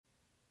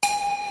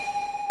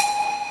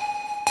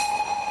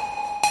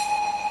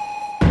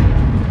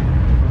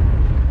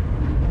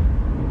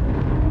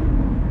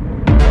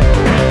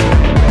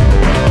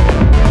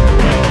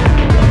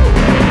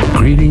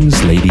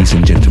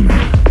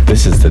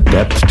This is the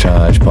Depth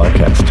Charge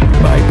Podcast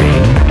by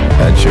Bain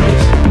and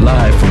Sugars,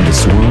 live from the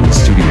Swoon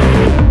Studio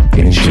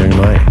in Chiang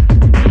Mai.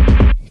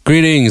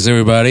 Greetings,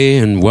 everybody,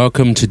 and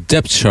welcome to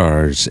Depth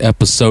Charge,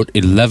 episode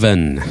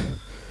 11.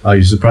 Oh,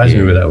 you surprised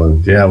me with that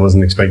one. Yeah, I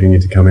wasn't expecting you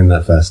to come in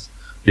that fast.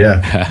 Yeah.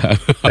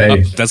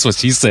 Hey. That's what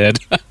she said.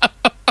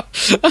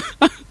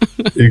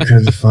 You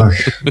could, fuck.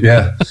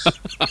 Yeah.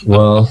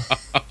 Well,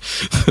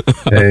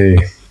 hey.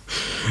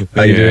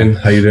 How you doing?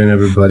 How you doing,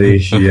 everybody?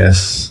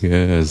 Yes.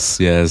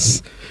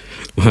 Yes.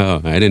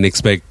 Well, I didn't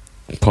expect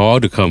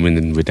Paul to come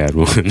in with that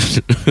one.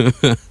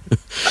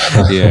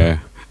 Yeah,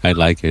 I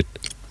like it.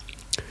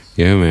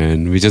 Yeah,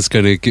 man. We're just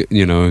gonna, keep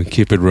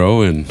it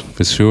rolling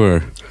for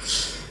sure.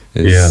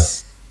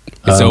 It's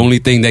the only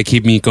thing that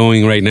keep me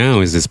going right now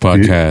is this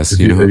podcast.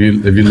 Have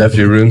you left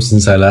your room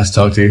since I last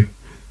talked to you?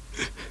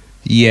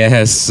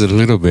 Yes, a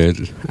little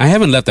bit. I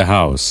haven't left the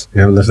house.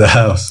 You haven't left the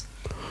house.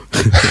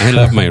 I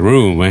left my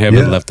room. I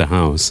haven't left the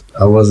house.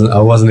 I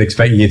wasn't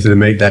expecting you to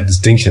make that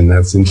distinction.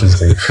 That's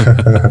interesting.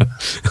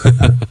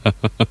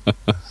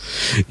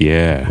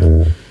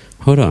 Yeah.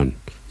 Hold on.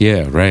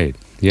 Yeah, right.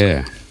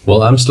 Yeah.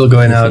 Well, I'm still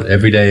going out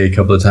every day, a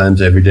couple of times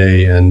every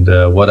day, and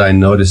what I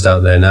noticed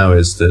out there now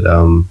is that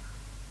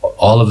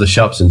all of the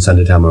shops in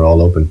Sandatown are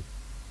all open.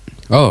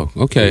 Oh,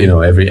 okay.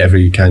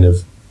 Every kind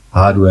of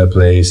hardware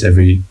place,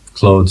 every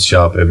clothes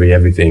shop,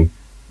 everything.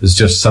 There's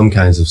just some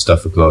kinds of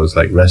stuff for clothes,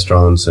 like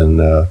restaurants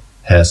and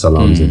hair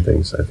salons and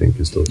things, I think,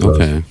 is still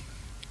closed. Okay.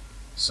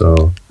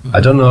 So, I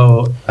don't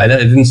know. I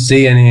didn't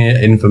see any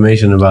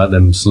information about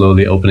them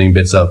slowly opening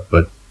bits up,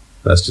 but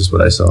that's just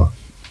what I saw.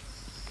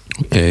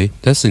 Okay,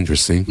 that's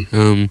interesting.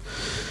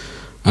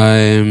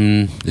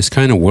 It's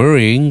kind of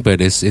worrying,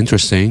 but it's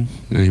interesting.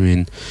 I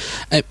mean,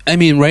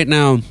 right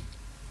now,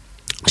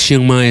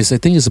 Chiang Mai I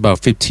think it's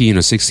about 15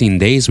 or 16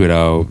 days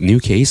without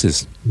new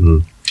cases.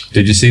 Mm.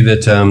 Did you see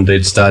that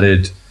they'd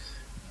started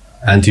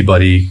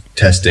antibody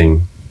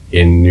testing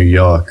in New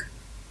York,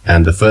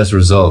 and the first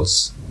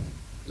results,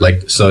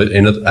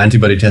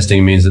 antibody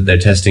testing means that they're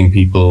testing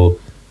people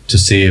to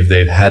see if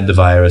they've had the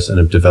virus and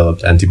have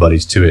developed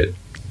antibodies to it.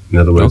 In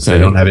other words, They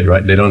don't have it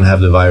right. They don't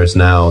have the virus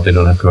now. They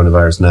don't have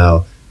coronavirus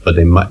now, but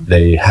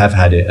they have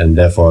had it, and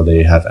therefore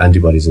they have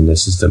antibodies in their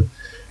system.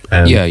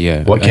 And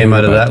what came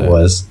out of that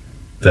was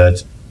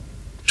that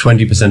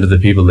 20% of the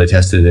people they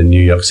tested in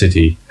New York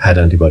City had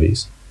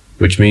antibodies,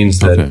 which means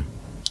that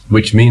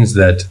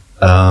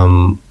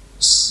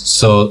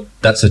so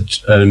that's a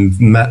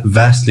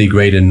vastly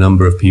greater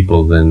number of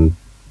people than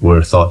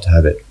were thought to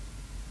have it.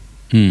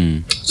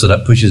 So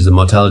that pushes the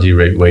mortality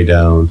rate way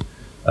down.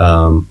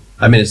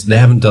 They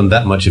haven't done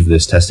that much of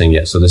this testing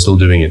yet, so they're still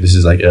doing it. This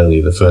is like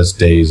early, the first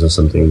days or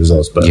something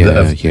results. But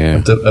of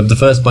the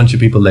first bunch of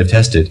people they've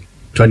tested,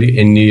 20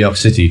 in New York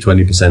City,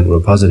 20% were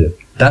positive.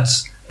 That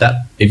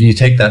if you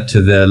take that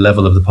to the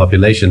level of the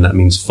population, that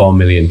means 4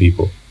 million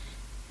people.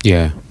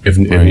 Yeah.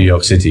 In New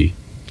York City.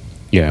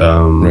 Yeah.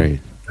 Right.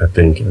 I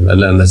think,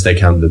 unless they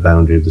count the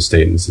boundary of the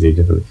state and the city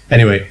differently.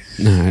 Anyway,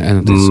 no, I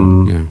don't think so.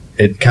 Yeah.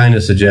 It kind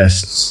of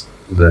suggests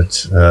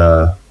that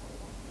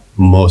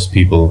most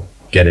people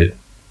get it,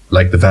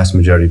 like the vast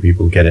majority of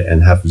people get it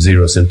and have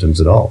zero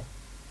symptoms at all.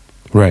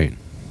 Right.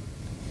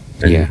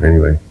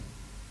 Anyway.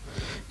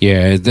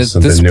 Yeah, this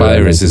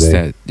virus is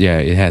that. Yeah,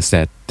 it has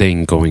that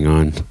thing going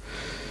on.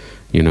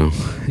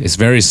 It's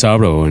very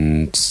subtle,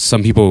 and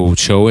some people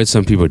show it,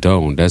 some people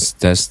don't. That's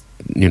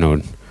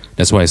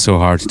why it's so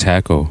hard to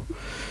tackle.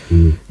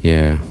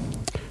 Yeah,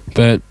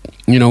 but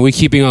we're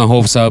keeping our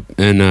hopes up,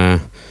 and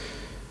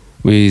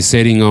we're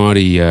setting all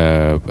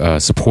the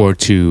support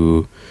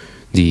to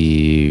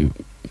the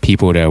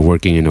people that are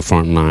working in the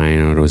front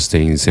line, all those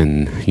things,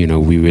 and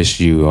we wish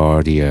you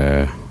all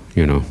the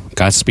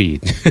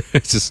Godspeed.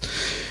 It's just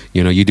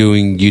you're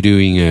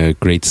doing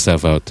great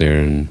stuff out there,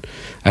 and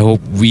I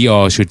hope we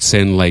all should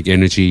send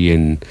energy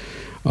and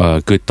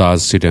good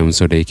thoughts to them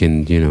so they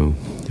can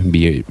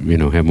be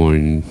have more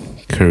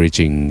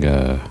encouraging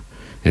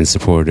and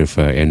supportive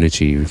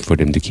energy for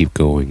them to keep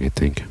going, I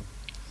think.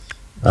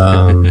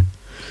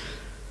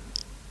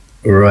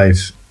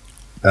 Right.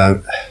 I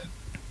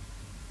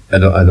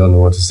don't know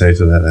what to say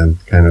to that. I'm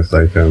kind of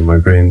my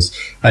brain's.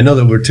 I know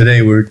that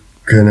we're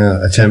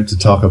gonna attempt to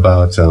talk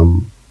about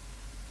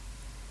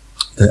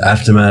the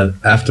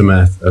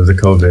aftermath of the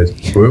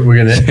COVID. We're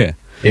gonna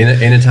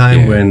in a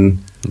time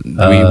when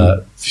but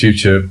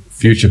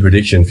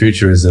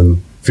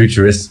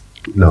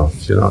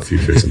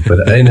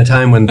in a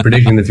time when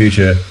predicting the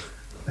future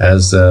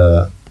has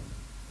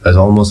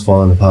almost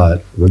fallen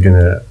apart, we're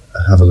gonna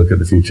have a look at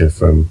the future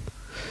from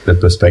the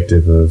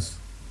perspective of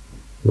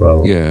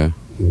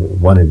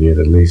one idiot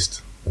at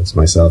least. That's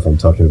myself I'm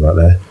talking about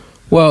there.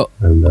 Well,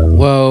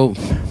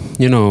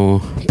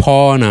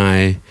 Paul and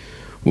I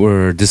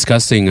were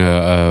discussing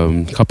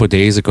a couple of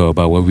days ago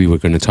about what we were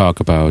going to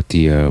talk about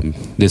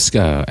this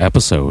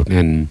episode,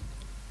 and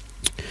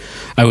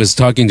I was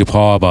talking to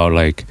Paul about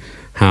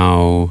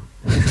how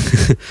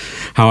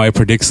I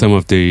predict some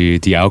of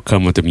the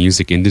outcome of the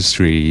music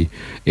industry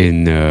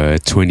in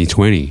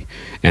 2020,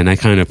 and I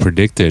kind of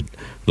predicted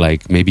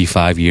maybe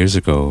 5 years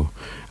ago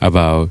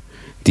about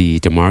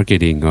the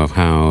marketing of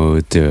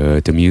how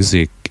the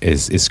music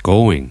is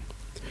going.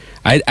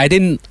 I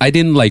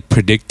didn't like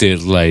predict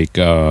it like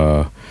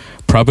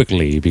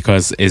publicly,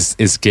 because it's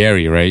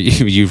scary, right?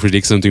 If you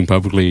predict something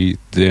publicly,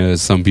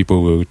 some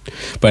people will.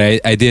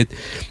 But I did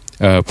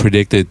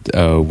predict it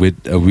with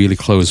really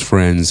close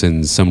friends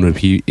and some of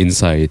the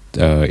inside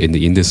in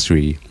the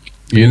industry.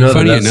 You know,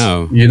 Funny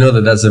enough, you know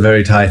that that's a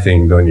very Thai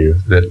thing, don't you?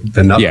 That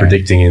they're not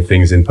predicting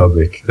things in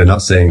public. They're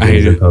not saying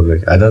things in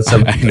public. I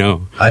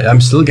know.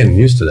 I'm still getting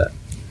used to that.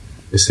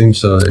 It seems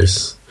so.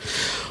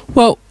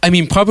 Well, I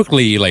mean,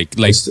 publicly, like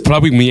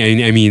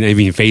publicly, I mean,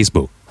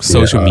 Facebook,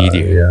 social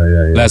media.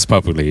 Yeah. That's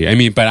publicly. I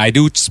mean, but I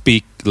do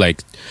speak,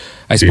 like,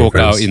 I spoke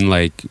out in,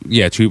 like,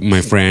 to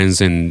my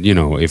friends, and, you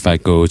know, if I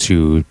go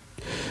to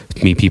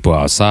meet people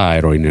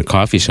outside or in a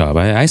coffee shop,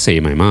 I say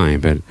my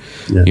mind, but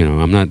you know,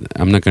 I'm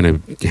not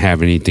gonna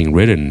have anything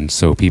written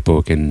so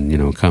people can, you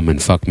know, come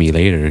and fuck me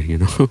later, you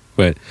know.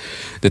 But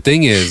the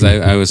thing is,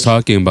 I was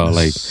talking about,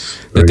 like,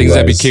 the things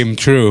that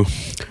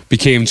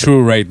became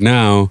true right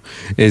now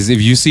is, if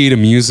you see the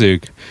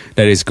music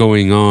that is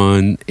going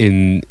on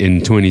in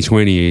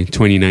 2020,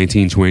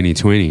 2019,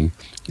 2020,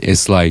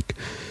 it's like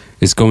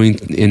it's going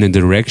in a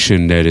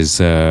direction that is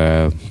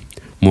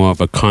more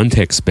of a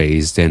context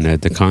based than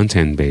the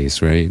content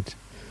based, right?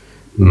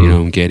 You know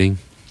what I'm getting?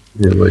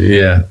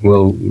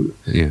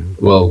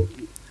 Well,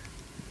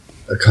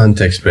 a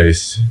context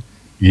based.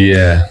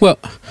 Yeah. Well,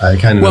 I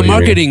kind of. Well,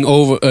 marketing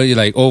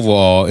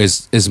overall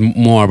is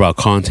more about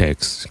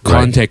context.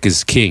 Context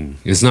is king.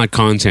 It's not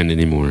content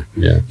anymore.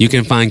 Yeah. You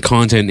can find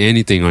content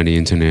anything on the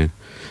internet,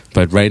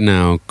 but right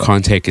now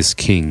context is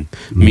king.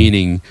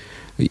 Meaning,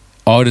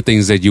 all the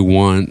things that you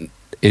want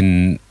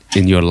in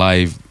your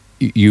life,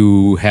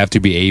 you have to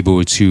be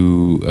able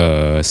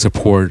to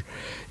support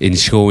in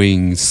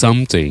showing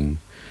something,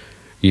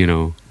 you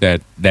know,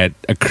 that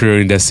occur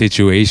in that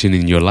situation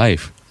in your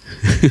life.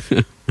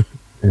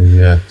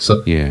 Yeah.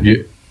 So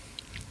you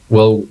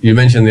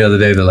mentioned the other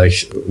day that, like,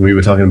 we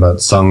were talking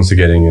about songs are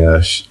getting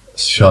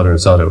shorter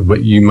and shorter,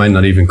 but you might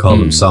not even call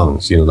them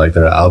songs. You know, like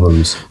there are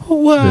albums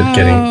that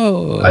getting.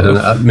 I don't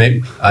know.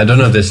 Maybe I don't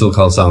know if they're still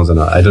called songs or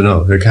not. I don't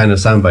know. They're kind of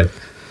soundbite.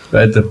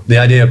 But the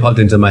idea popped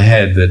into my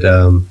head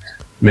that.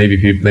 Maybe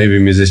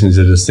musicians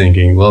are just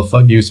thinking, well,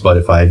 fuck you,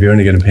 Spotify. If you're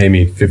only going to pay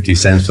me 50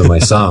 cents for my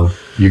song,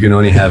 you can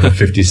only have a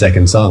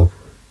 50-second song.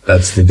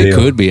 That's the deal. It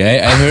could be. I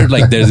heard,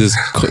 like, there's this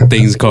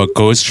things called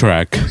ghost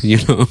track, you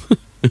know.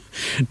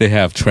 They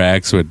have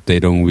tracks but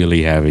they don't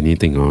really have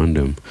anything on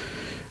them.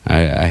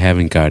 I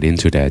haven't got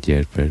into that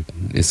yet, but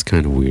it's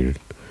kind of weird.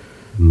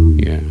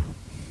 Yeah.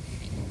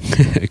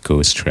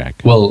 Ghost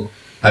track. Well,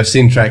 I've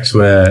seen tracks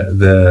where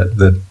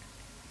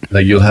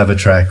like you'll have a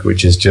track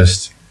which is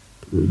just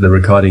the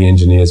recording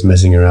engineers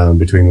messing around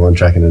between one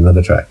track and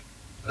another track.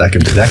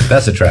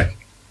 That's a track.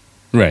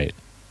 Right.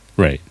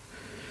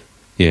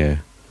 Yeah.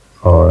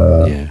 Or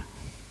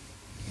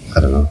I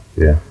don't know.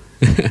 Yeah.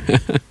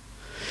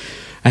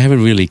 I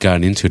haven't really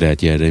gotten into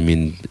that yet. I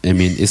mean,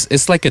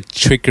 it's like a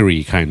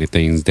trickery kind of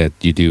things that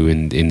you do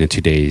in the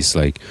today's,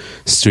 like,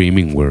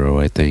 streaming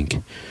world, I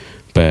think.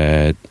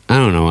 But I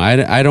don't know.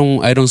 I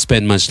don't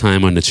spend much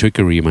time on the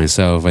trickery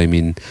myself. I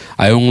mean,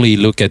 I only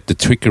look at the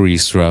trickery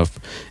stuff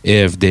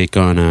if they're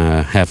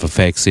gonna have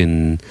effects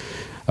in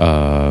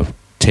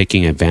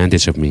taking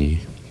advantage of me.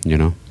 You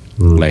know,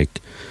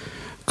 like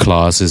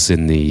clauses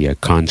in the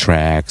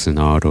contracts and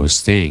all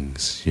those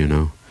things. You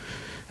know,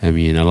 I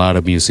mean, a lot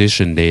of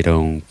musicians, they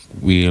don't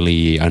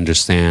really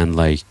understand,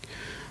 like,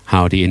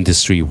 how the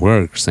industry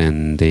works,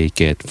 and they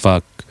get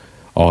fucked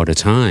all the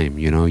time.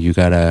 You know, you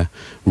gotta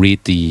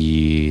read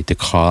the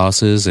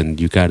clauses,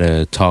 and you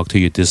gotta talk to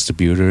your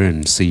distributor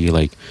and see,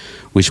 like,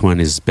 which one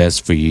is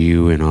best for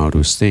you and all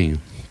those things.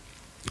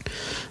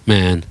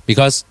 Man,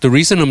 because the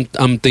reason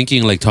I'm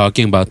thinking, like,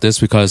 talking about this,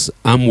 because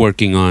I'm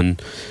working on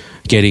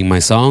getting my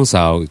songs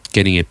out,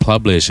 getting it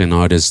published, and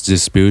all this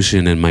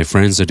distribution, and my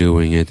friends are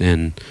doing it,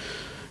 and,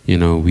 you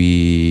know,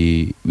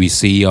 we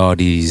see all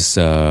these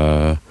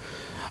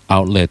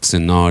outlets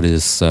and all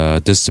these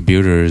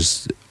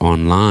distributors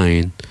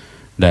online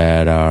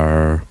that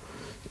are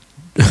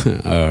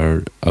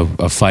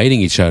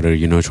fighting each other,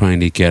 you know, trying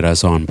to get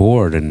us on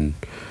board. And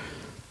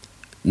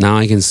now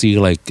I can see,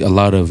 like, a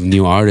lot of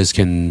new artists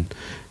can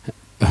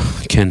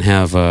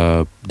have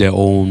their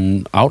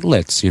own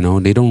outlets, you know.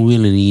 They don't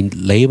really need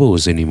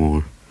labels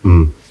anymore.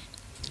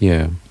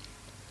 Yeah.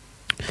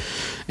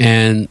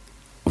 And,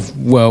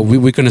 well,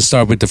 we're going to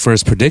start with the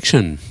first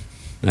prediction,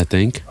 I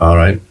think. All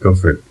right, go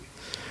for it.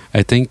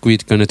 I think we're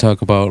going to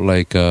talk about,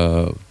 like,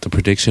 the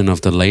prediction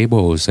of the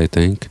labels, I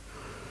think,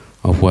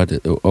 of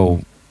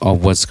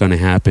what's going to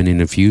happen in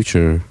the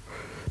future.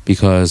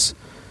 Because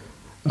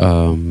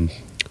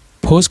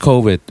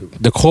post-COVID,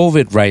 the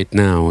COVID right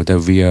now that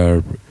we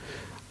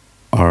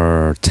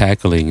are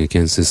tackling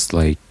against is,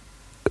 like,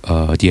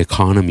 the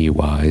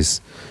economy-wise,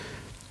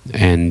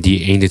 and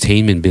the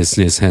entertainment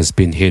business has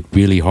been hit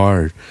really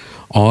hard.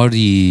 All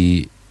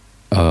the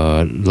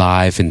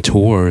live and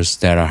tours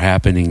that are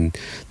happening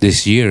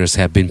this year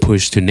have been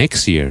pushed to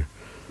next year.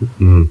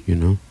 You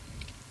know,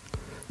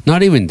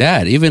 not even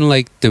that. Even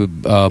like the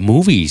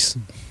movies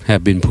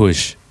have been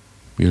pushed.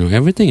 You know,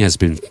 everything has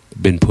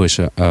been pushed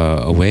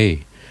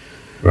away.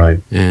 Right.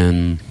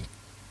 And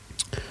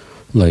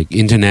like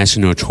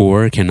international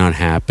tour cannot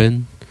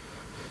happen.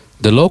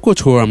 The local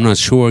tour, I'm not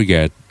sure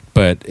yet,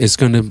 but it's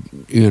gonna,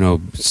 you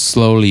know,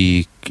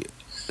 slowly,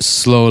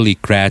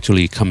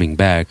 gradually coming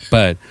back.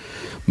 But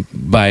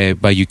by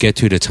you get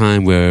to the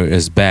time where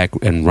it's back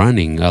and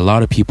running, a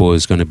lot of people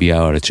is gonna be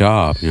out of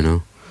job. You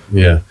know.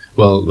 Yeah.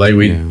 Well, like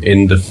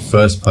in the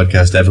first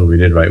podcast ever we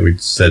did, right? We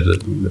said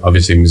that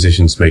obviously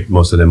musicians make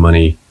most of their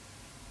money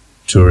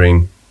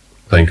touring,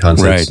 playing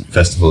concerts,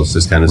 festivals,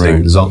 this kind of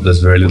thing. There's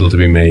very little to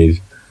be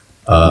made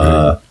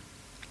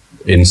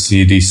in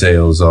CD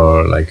sales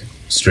or like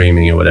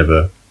streaming or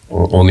whatever.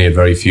 Only a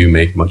very few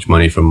make much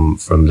money from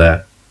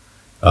that.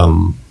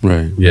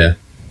 Yeah.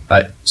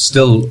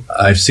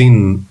 I've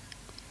seen,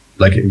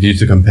 like, if you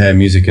to compare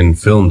music and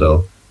film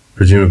though,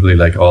 presumably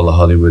like all the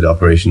Hollywood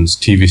operations,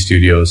 TV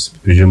studios,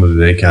 presumably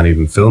they can't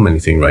even film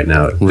anything right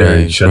now.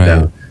 They're shut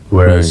down.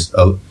 Whereas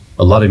a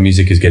lot of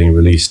music is getting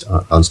released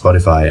on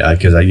Spotify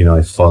because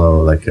I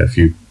follow like a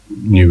few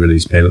new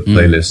release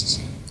playlists.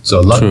 So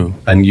a lot,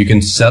 and you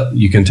can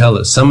tell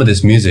that some of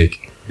this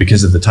music,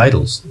 because of the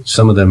titles,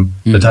 some of them,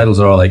 the titles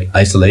are all like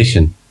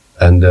isolation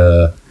and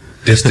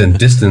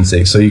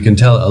distancing. So you can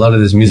tell a lot of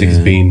this music is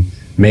being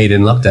made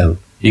in lockdown,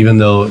 even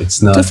though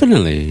it's not.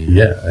 Definitely.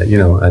 Yeah,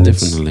 and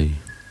definitely.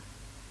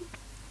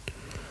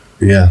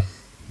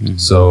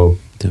 So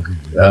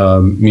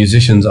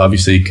musicians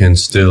obviously can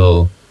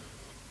still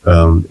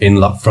from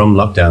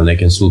lockdown they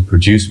can still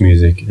produce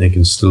music, they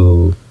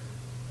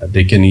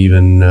can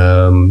even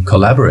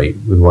collaborate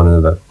with one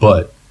another,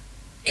 but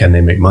can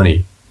they make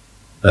money?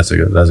 That's a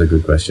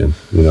good question.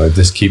 If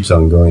this keeps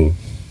on going.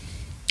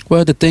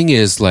 Well, the thing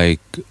is, like,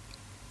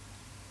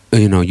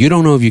 you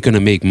don't know if you're gonna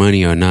make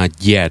money or not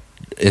yet.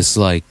 It's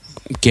like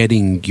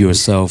getting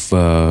yourself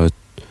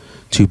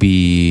to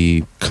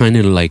be kind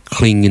of like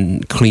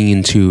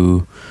clinging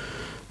to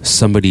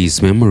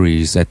somebody's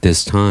memories at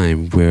this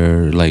time,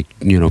 where like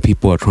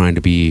people are trying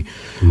to be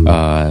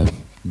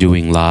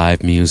doing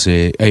live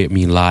music. I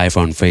mean, live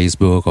on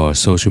Facebook or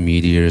social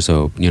media,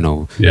 so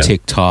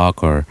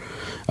TikTok or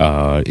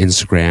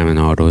Instagram and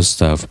all those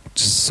stuff,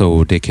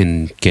 so they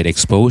can get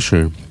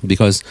exposure.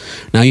 Because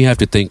now you have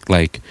to think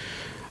like,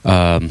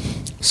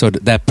 so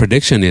that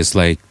prediction is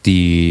like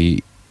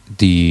the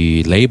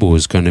label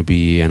is going to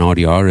be, and all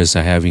the artists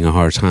are having a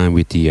hard time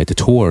with the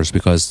tours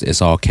because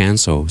it's all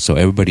canceled. So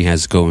everybody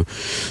has to go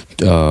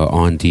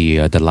on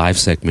the live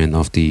segment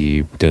of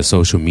the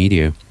social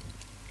media,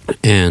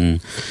 and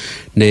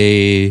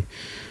they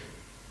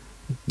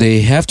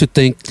have to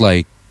think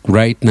like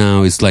right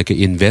now it's like an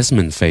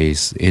investment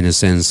phase, in a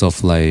sense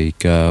of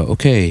like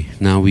okay,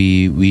 now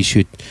we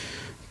should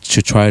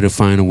try to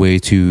find a way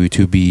to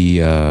be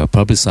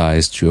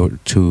publicized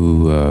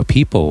to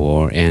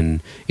people,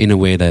 and in a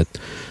way that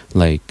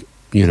like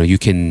you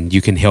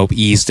can help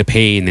ease the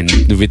pain and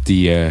with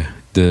the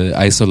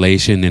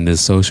isolation and the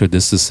social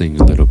distancing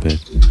a little bit.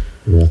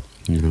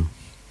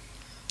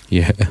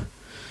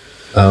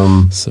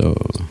 So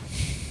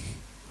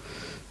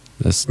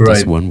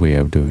that's one way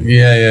of doing it.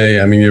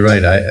 Yeah. I mean, you're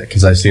right.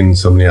 Because I've seen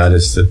so many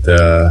artists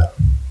that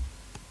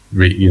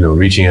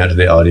reaching out to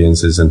their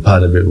audiences, and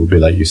part of it will be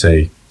like you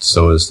say,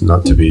 so as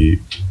not to be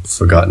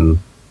forgotten,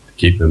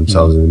 keep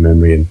themselves in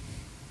memory,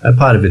 and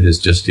part of it is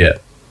just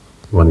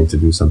wanting to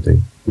do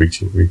something,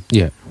 reaching.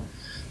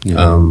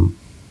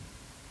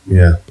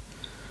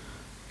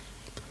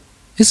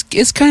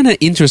 It's kind of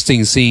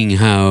interesting seeing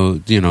how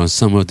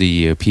some of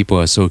the people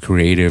are so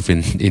creative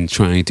in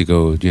trying to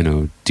go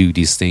do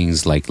these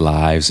things like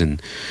lives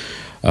and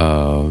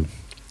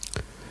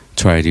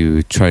try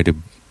to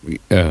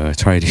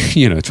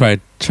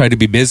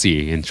be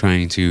busy and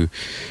trying to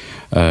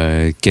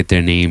get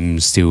their name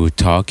still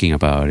talking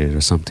about it or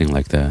something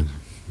like that.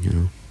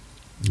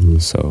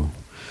 So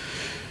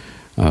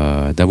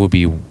that would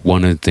be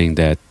one of the things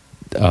that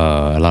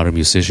a lot of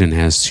musicians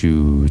has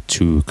to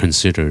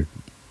consider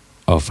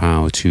of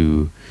how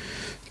to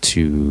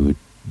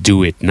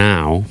do it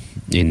now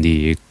in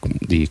the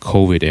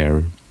COVID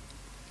era.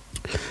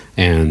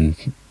 And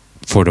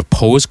for the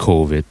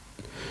post-COVID,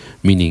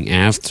 meaning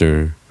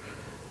after,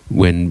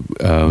 when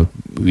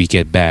we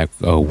get back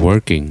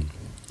working,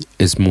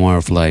 it's more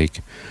of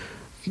like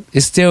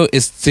it's still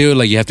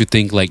like you have to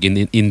think like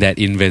in that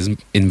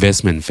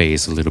investment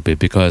phase a little bit,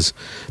 because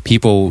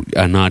people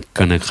are not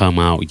gonna come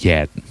out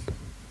yet.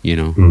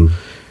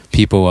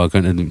 People are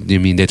gonna. I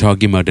mean, they're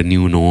talking about the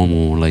new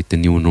normal, like the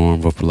new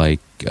norm of like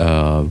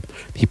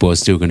people are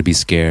still gonna be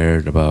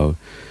scared about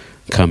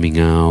coming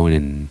out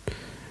and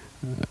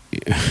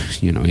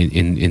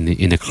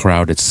in a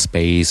crowded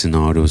space and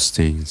all those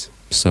things.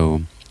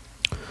 So.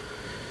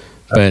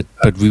 But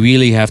we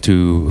really have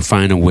to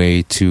find a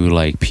way to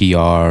like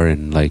PR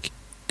and like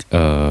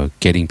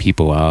getting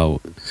people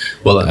out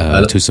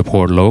to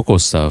support local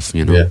stuff.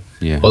 Yeah.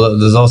 Well,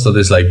 there's also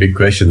this like big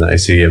question that I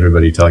see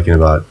everybody talking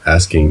about,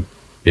 asking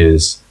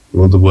is,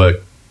 will the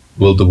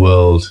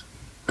world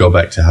go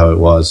back to how it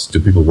was? Do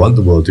people want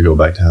the world to go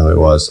back to how it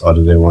was, or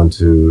do they want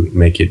to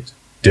make it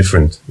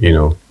different? You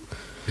know,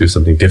 do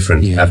something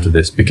different after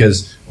this? Because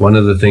one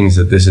of the things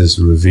that this has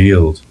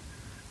revealed,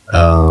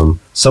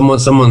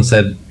 someone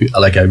said,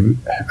 like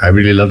I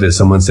really loved it.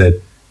 Someone said,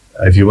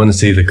 if you want to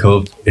see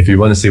if you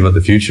want to see what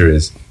the future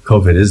is,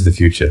 COVID is the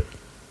future.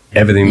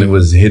 Everything that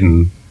was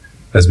hidden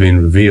has been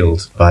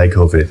revealed by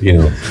COVID. You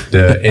know,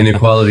 the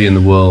inequality in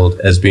the world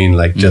has been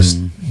like just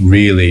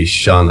really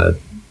shone a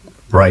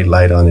bright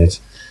light on it.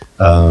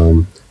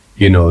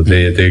 You know,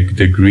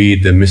 the greed,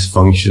 the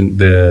misfunction,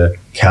 the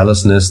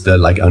callousness, the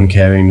like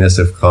uncaringness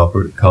of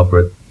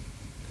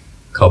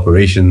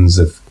corporations,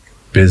 of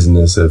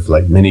business, of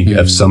like many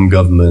of some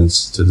governments,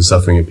 to the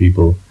suffering of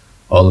people.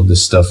 All of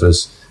this stuff is,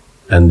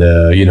 and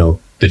you know,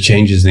 the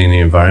changes in the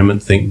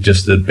environment. Think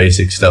just the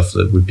basic stuff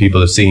that people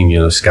have seen. You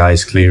know,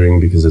 skies clearing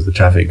because of the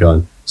traffic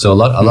gone. So a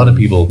lot of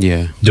people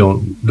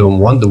don't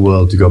want the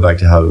world to go back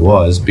to how it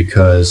was,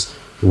 because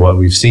what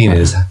we've seen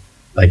is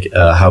like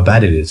how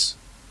bad it is.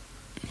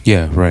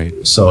 Yeah, right.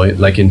 So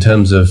like in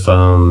terms of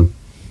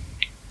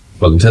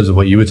in terms of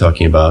what you were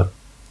talking about,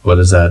 what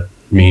does that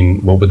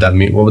mean? What would that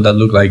mean? What would that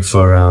look like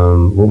for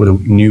what would a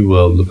new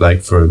world look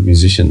like for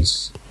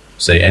musicians,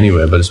 say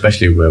anywhere, but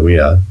especially where we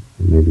are,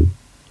 maybe?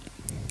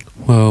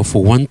 Well,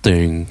 for one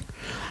thing,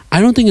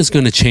 I don't think it's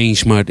going to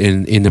change much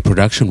in the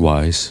production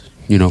wise,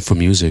 you know, for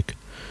music.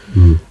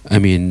 I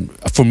mean,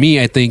 for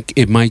me, I think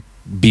it might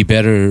be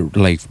better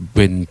like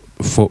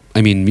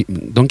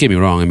don't get me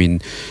wrong, I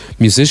mean,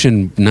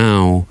 musicians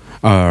now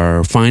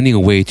are finding a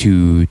way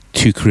to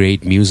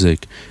create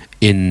music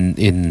in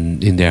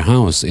their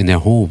house, in their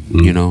home,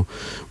 you know,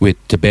 with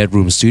the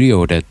bedroom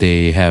studio that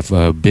they have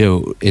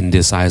built in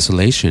this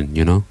isolation,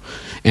 you know,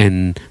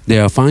 and they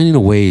are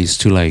finding ways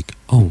to like,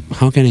 oh,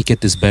 how can I get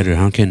this better?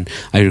 How can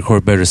I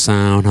record better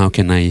sound? How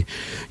can I,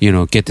 you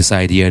know, get this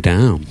idea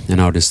down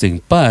and all this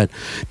thing? But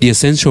the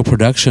essential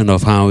production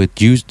of how it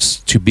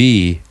used to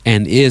be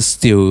and is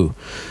still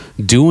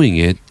doing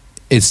it,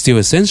 it's still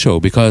essential,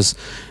 because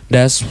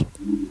that's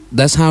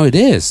how it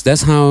is.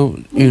 That's how,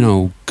 you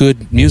know,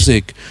 good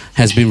music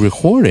has been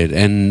recorded.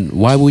 And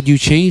why would you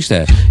change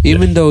that?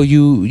 Even though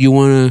you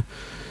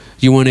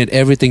wanted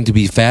everything to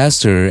be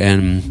faster,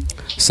 and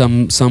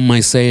some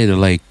might say that,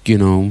 like, you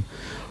know,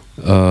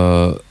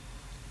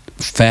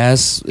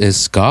 fast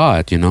is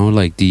God, you know,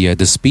 like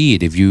the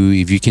speed. If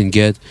you can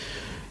get,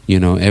 you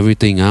know,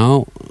 everything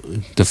out,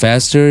 the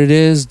faster it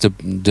is,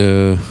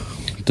 the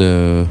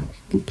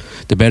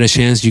better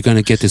chance you're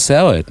gonna get to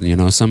sell it. You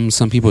know, some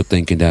people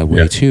think in that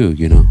way too.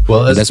 You know,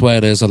 well, that's why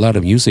there's a lot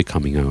of music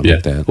coming out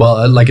like that.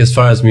 Well, like as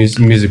far as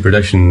music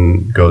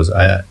production goes,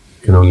 I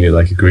can only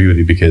like agree with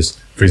you, because,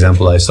 for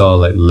example, I saw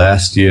like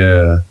last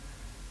year,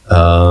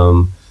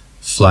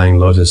 Flying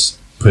Lotus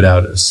put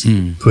out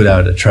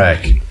a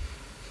track,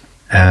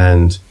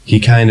 and he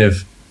kind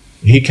of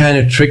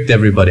tricked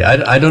everybody.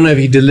 I don't know if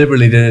he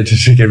deliberately did it to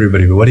trick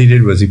everybody, but what he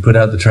did was he put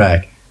out the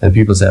track, and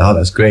people said, "Oh,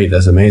 that's great,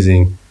 that's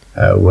amazing.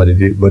 What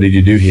did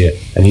you do here?"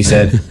 And he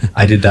said,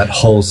 "I did that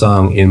whole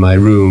song in my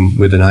room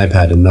with an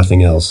iPad and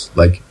nothing else.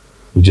 Like,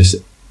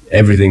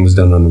 everything was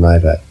done on an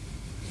iPad."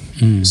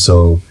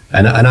 So,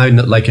 and I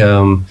like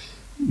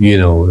you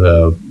know,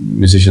 the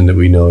musician that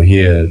we know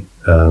here,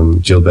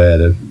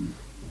 Gilbert.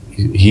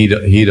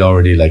 He'd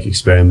already like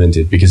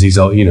experimented, because he'd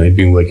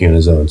been working on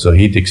his own. So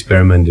he'd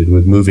experimented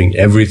with moving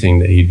everything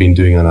that he'd been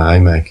doing on an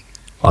iMac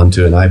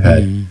onto an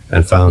iPad,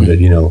 and found that,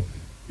 you know,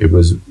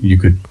 you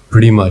could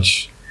pretty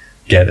much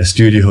get a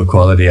studio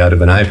quality out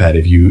of an iPad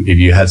if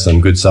you had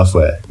some good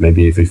software.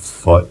 Maybe if you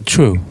fought.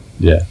 True.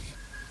 Yeah.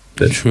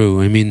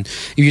 True. I mean,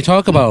 if you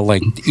talk about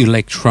like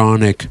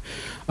electronic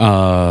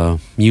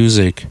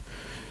music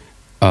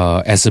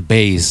as a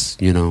base,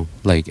 you know,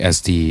 like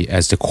as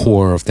the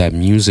core of that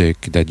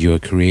music that you're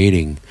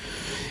creating,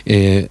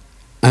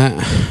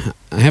 I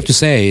have to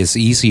say it's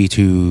easy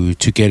to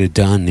get it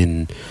done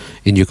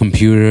in your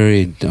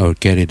computer or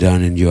get it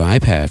done in your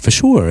iPad, for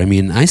sure. I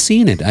mean, I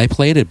seen it, I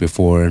played it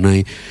before,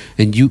 and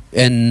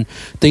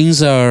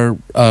things are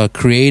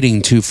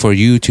creating for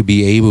you to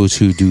be able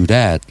to do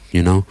that,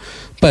 you know.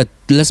 But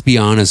let's be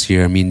honest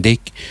here. I mean, to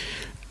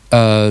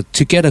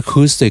get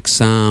acoustic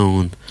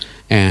sound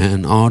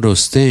and all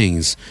those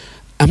things,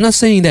 I'm not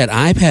saying that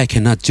iPad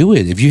cannot do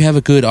it. If you have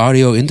a good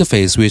audio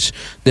interface, which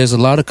there's a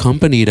lot of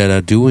companies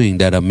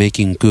that are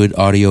making good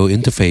audio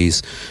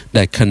interface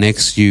that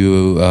connects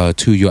you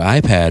to your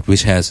iPad,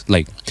 which has,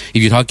 like,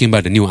 if you're talking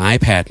about the new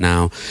iPad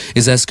now,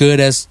 is as good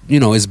as, you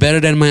know, it's better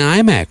than my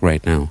iMac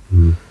right now.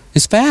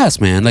 It's fast,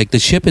 man. Like, the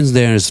chip in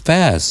there is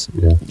fast,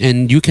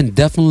 and you can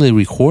definitely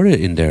record it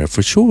in there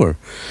for sure.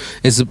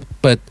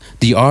 But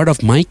the art of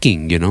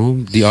miking, you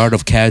know, the art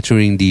of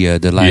capturing the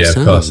live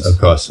sounds. Of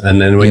course.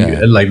 And then when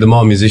you, like, the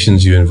more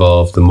musicians you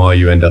involve, the more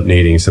you end up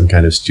needing some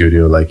kind of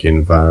studio-like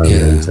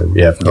environment.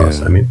 Of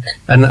course. I mean,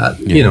 and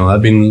you know,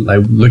 I've been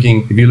like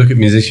looking. If you look at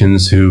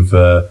musicians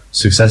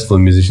successful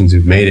musicians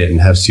who've made it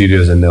and have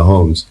studios in their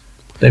homes,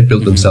 they've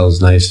built themselves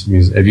nice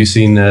music. Have you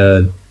seen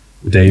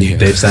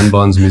Dave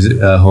Sanborn's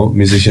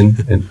musician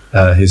in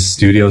his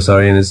studio?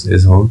 In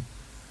his home.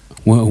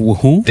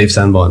 Who? Dave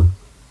Sanborn.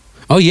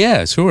 Oh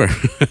yeah, sure.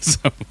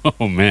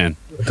 Oh man,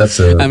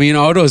 I mean,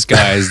 all those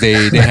guys,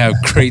 they have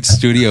great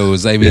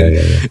studios. I mean,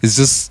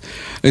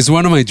 it's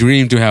one of my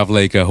dreams to have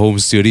like a home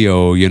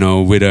studio,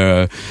 with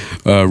a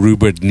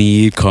Rupert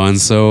Neve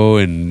console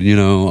and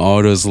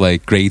all those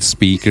like great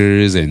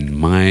speakers and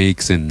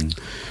mics and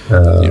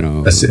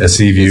a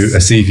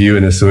sea view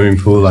in a swimming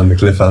pool on the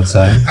cliff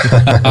outside.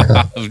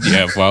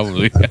 Yeah,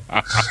 probably.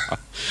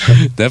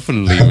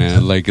 Definitely,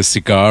 man. Like a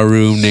cigar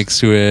room next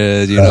to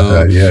it,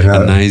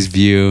 a nice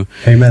view.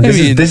 Hey, man,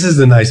 this is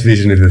the nice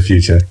vision of the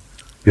future.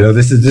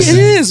 This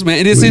is, man.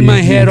 It is in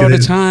my head all the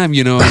time.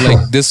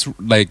 Like this,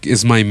 like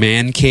is my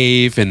man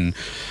cave, and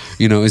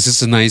it's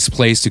just a nice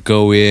place to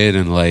go in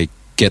and like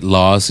get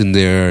lost in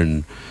there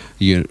and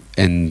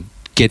and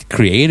get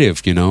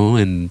creative,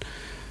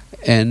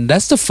 and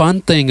that's the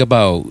fun thing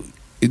about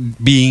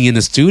being in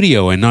a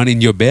studio and not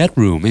in your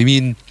bedroom. I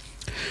mean,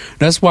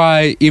 that's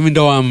why even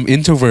though I'm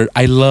introvert,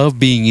 I love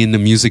being in the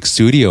music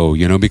studio,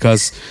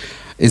 because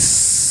it's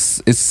such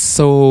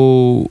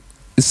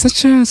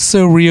a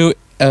surreal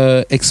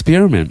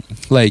experiment.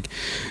 Like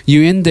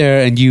you in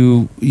there and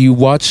you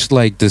watch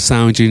like the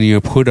sound engineer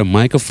put a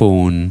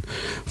microphone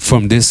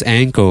from this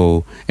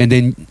angle, and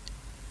then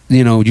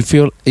you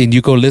feel, and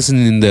you go listen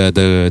in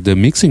the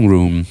mixing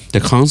room, the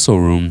console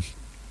room,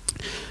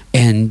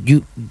 and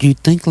you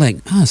think like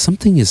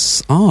something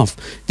is off.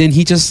 Then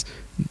he just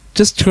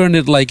turn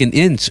it like an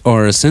inch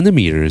or a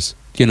centimeters,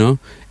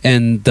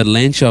 and the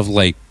length of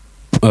like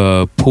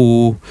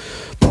pull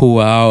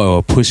out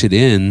or push it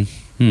in.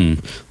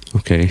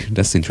 Okay,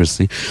 that's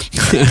interesting.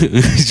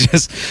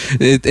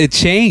 It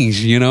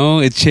changed,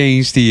 it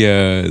changed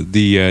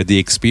the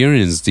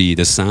experience,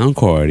 the sound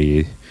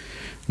quality.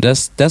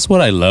 That's what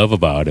I love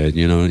about it.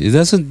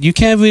 You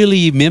can't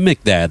really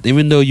mimic that,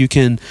 even though you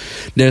can.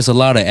 There's a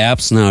lot of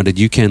apps now that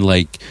you can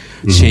like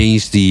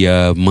change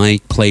the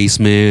mic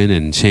placement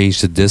and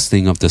change the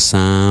distancing of the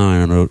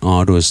sound and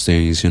all those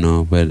things,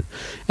 But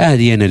at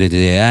the end of the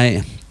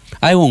day,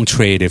 I won't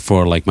trade it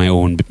for like my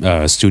own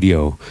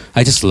studio.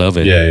 I just love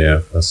it.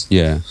 Yeah,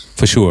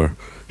 for sure,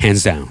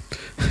 hands down.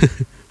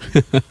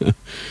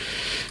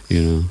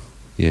 Yeah.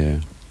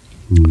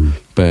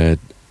 But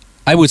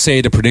I would say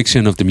the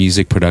prediction of the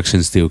music production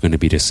is still going to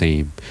be the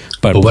same.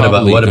 But what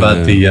about the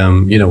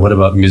what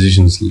about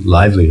musicians'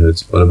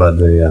 livelihoods? What about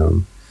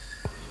the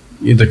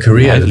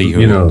career?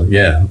 Livelihood.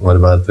 What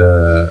about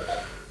the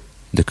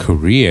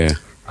career?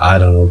 I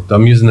don't know.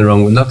 I'm using the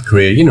wrong word. Not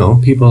career.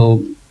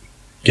 People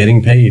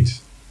getting paid,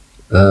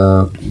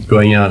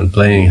 going out and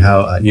playing.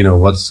 How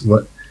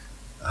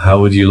How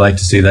would you like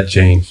to see that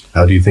change?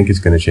 How do you think it's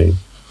going to change,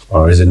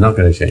 or is it not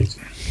going to change?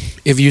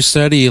 If you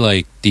study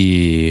like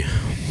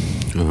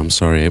I'm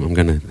sorry, I'm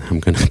gonna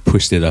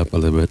push it up a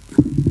little bit.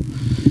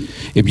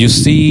 If you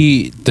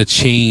see the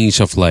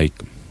change of like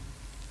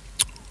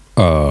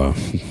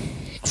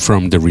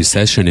from the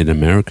recession in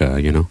America,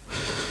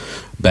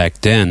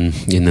 back then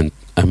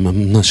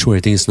I'm not sure, I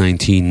think it's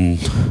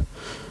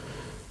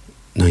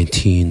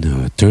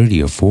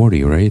 1930 or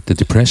 40, right? The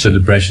depression. The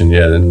depression,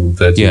 in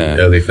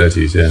early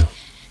 30s, yeah.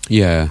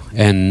 Yeah,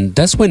 and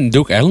that's when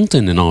Duke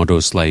Ellington and all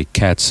those like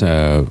cats,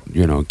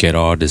 get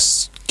all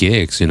these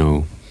gigs,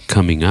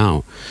 coming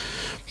out.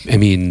 I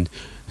mean,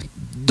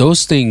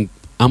 those things.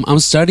 I'm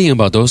studying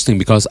about those things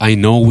because I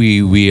know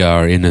we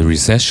are in a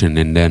recession,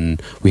 and then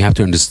we have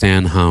to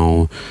understand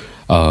how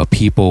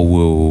people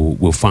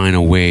will find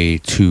a way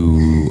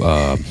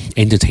to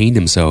entertain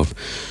themselves.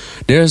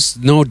 There's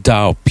no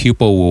doubt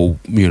people will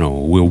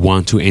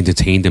want to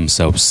entertain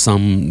themselves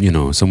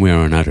somewhere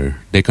or another.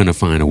 They're gonna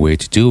find a way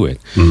to do it,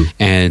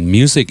 and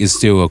music is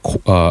still a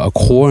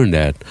core in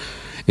that.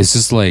 It's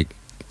just like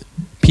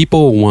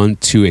people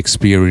want to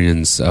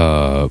experience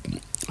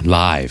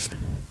live.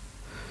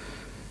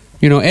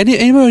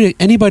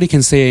 Anybody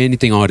can say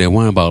anything all they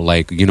want about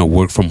like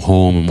work from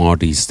home and all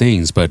these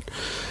things, but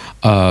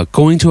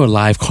going to a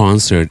live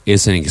concert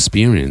is an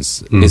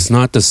experience. It's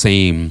not the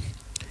same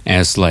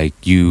as like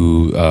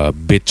you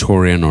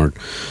BitTorrent or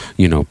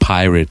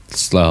pirate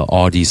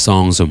all these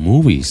songs or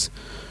movies.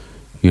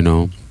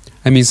 I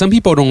mean, some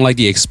people don't like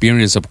the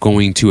experience of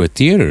going to a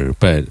theater,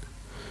 but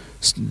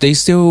they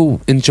still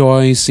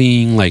enjoy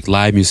seeing like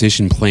live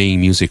musician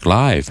playing music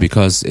live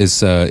because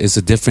it's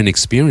a different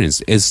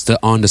experience. It's the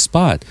on the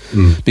spot,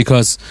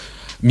 because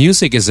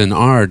music is an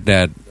art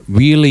that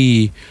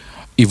really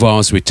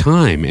evolves with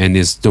time, and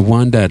is the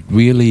one that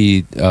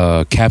really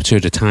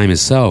captures the time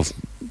itself.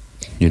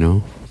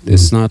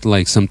 It's not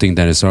like something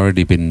that has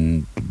already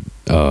been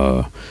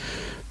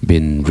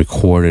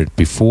recorded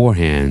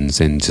beforehand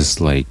and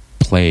just like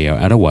play. Or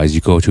otherwise, you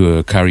go to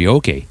a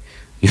karaoke.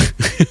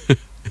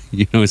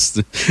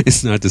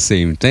 It's not the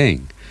same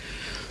thing.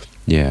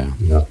 Yeah.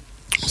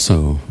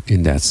 So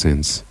in that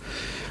sense,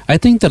 I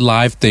think the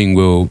live thing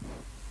will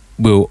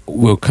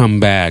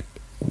come back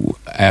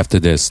after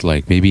this,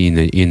 like maybe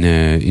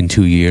in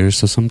 2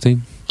 years or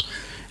something,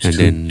 and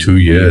then 2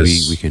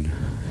 years we can.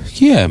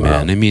 Yeah,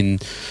 man. I mean,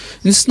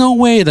 There's no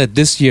way that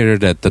this year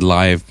that the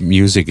live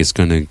music is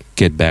gonna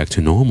get back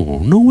to normal.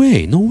 No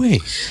way.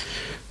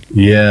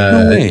 Yeah.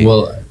 No way.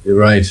 Well,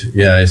 right.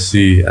 Yeah, I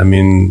see. I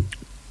mean,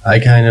 I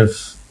kind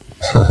of,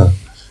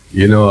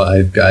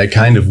 I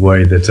kind of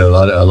worry that a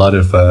lot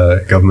of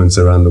governments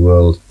around the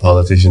world,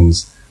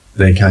 politicians,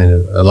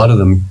 a lot of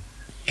them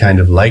kind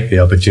of like the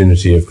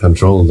opportunity of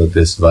control that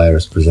this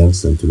virus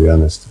presents them. To be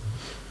honest,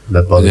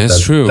 that's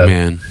true,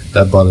 man.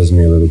 That bothers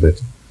me a little bit.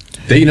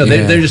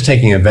 They're just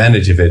taking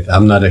advantage of it.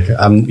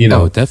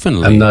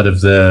 Definitely. I'm not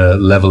of the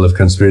level of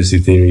conspiracy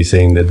theory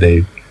saying that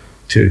they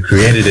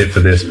created it for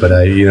this, but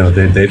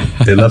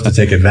they love to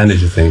take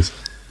advantage of things.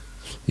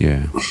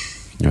 Yeah.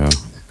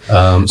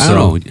 I don't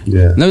know.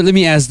 Yeah. Let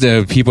me ask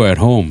the people at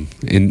home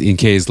in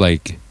case,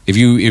 like, if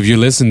you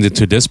listen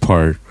to this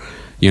part,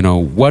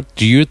 what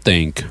do you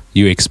think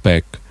you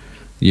expect,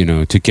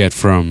 to get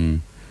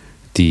from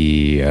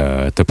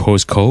the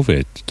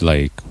post-COVID?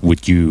 Like,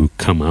 would you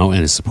come out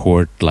and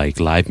support like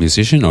live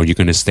musician, or are you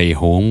gonna stay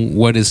home?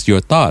 What is your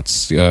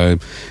thoughts?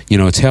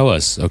 Tell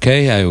us,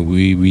 okay?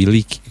 We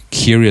really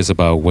curious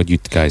about what you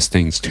guys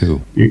think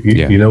too.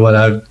 You know what?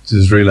 I've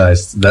just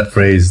realized that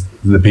phrase,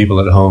 "the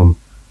people at home,"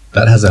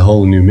 that has a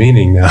whole new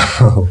meaning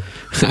now.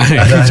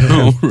 I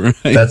know, right?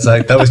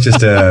 That was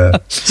just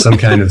some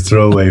kind of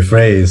throwaway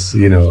phrase,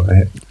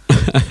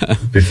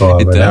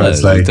 before. But now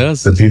it's like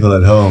the people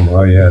at home.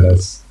 Oh yeah,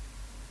 that's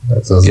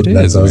us.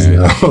 That's us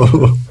now.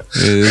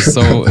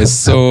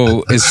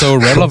 It's so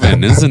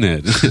relevant, isn't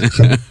it?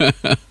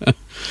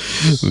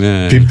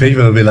 Man.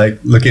 People will be like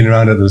looking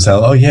around at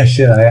themselves. Oh yeah,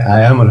 shit,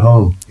 I am at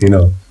home.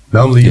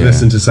 Normally you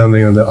listen to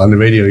something on the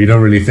radio, you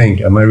don't really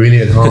think, am I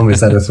really at home? Is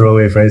that a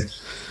throwaway phrase?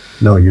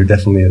 No, you're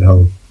definitely at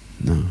home.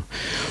 No.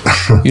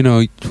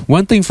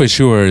 One thing for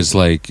sure is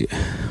like,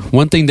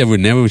 one thing that would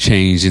never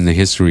change in the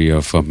history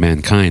of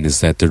mankind is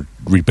that the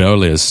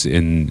rebellious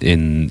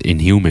in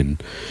human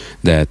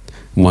that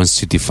wants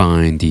to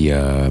define the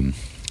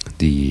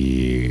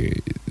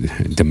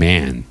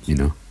man.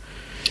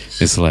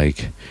 It's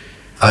like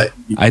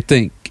I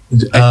think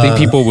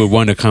people would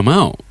want to come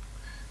out.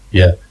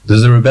 Yeah,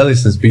 there's a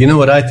rebelliousness, but you know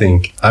what I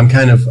think?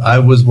 I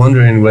was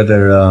wondering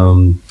whether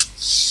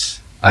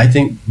I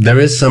think there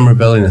is some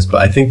rebelliousness, but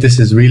I think this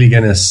is really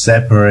going to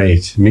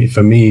separate me.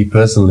 For me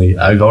personally,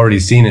 I've already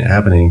seen it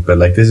happening, but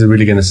like this is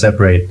really going to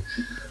separate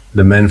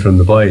the men from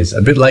the boys.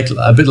 A bit like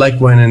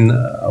when in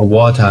a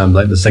wartime,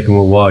 like the Second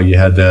World War, you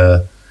had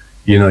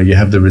you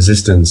have the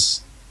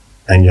resistance,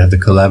 and you have the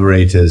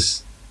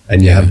collaborators,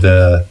 and you have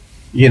the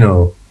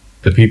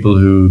people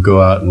who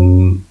go out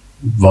and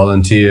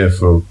volunteer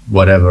for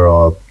whatever,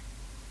 or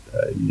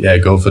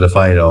go for the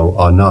fight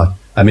or not.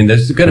 I mean,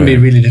 there's going to be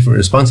really different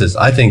responses.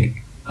 I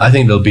think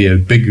there'll be a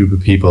big group of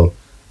people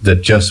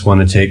that just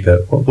want to take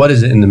what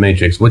is it in the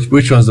Matrix?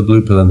 Which one's the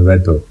blue pill and the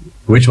red pill?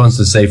 Which one's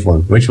the safe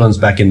one? Which one's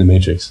back in the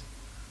Matrix?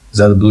 Is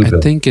that the blue pill?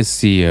 I think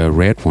it's the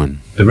red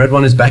one. The red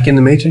one is back in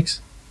the Matrix?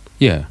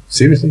 Yeah.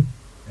 Seriously?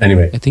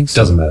 Anyway, I think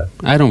so. Doesn't matter.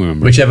 I don't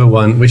remember. Whichever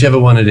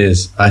one it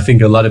is, I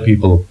think a lot of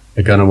people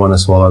are going to want to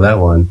swallow that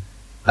one,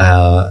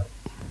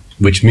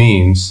 which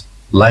means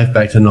life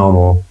back to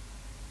normal.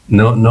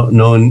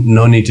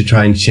 No need to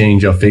try and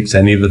change or fix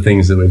any of the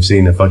things that we've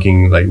seen are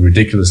fucking like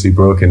ridiculously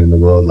broken in the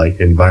world, like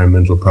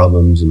environmental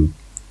problems and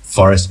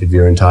forest. If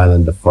you're in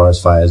Thailand, the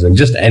forest fires, and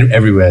just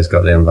everywhere has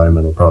got their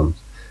environmental problems.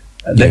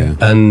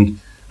 And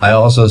I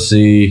also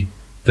see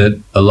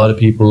that a lot of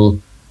people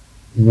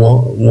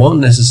won't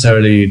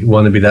necessarily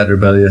want to be that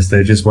rebellious.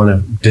 They just want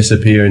to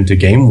disappear into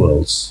game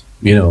worlds.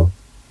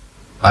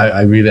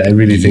 I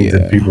really think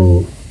that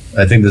people.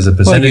 I think there's a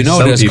percentage. Well,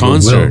 some there's people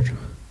concert.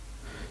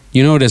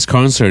 Will. There's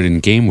concert in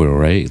Game World,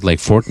 right? Like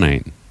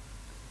Fortnite.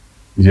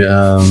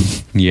 Yeah.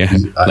 Yeah,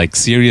 like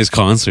serious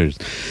concerts.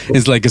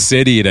 It's like a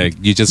city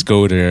that you just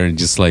go there and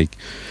just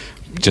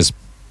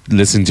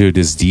listen to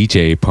this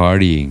DJ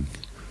partying.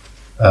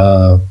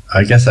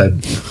 I guess I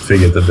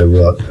figured that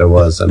there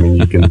was. I mean,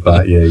 you can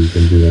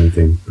do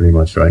anything pretty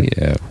much, right?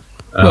 Yeah.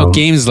 Well,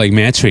 games like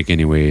Matrix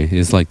anyway.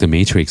 It's like the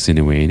Matrix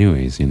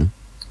anyways, Yeah.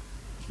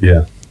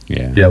 Yeah.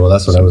 Yeah, well,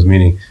 that's what I was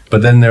meaning.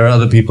 But then there are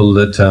other people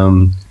that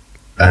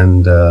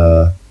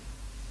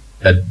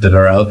that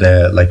are out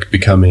there like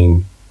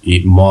becoming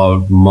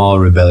more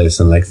rebellious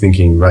and like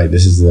thinking, right,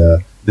 this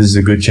is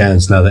a good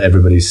chance now that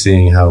everybody's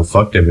seeing how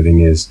fucked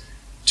everything is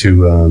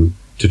to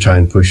try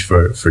and push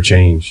for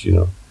change,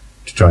 to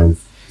try and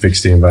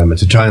fix the environment,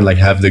 to try and like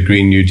have the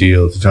Green New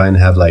Deal, to try and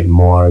have like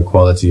more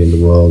equality in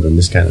the world and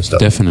this kind of stuff.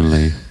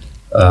 Definitely.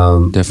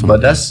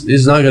 But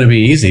it's not going to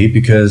be easy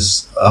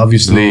because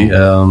obviously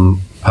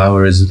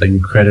power is like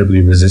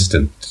incredibly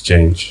resistant to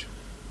change.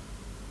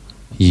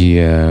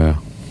 Yeah.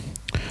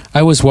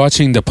 I was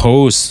watching the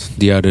post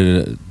the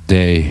other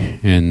day,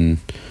 and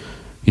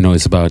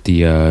it's about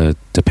the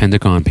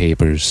Pentagon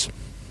Papers,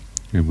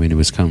 and when it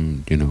was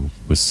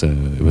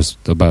it was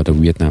about the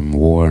Vietnam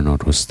War and all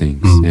those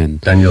things,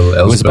 and Daniel Ellsberg.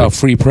 It was about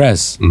free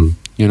press.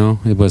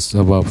 It was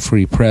about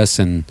free press,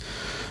 and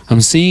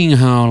I'm seeing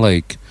how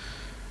like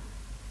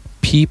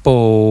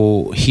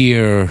people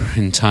here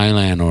in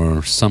Thailand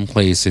or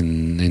someplace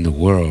in the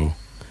world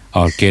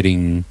are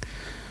getting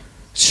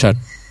shut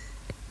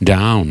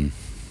down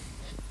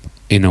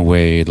in a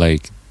way,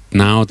 like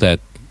now that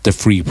the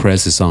free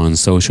press is on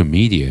social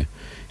media,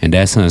 and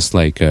that sounds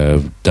like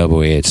a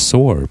double-edged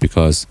sword,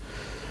 because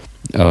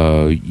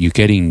you're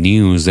getting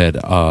news that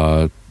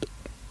are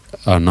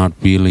not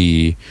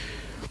really,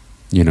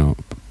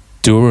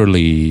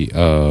 thoroughly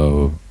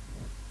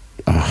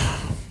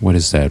what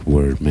is that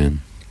word,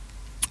 man?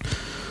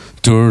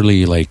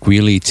 Thoroughly, like,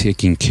 really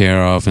taken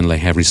care of, and like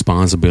have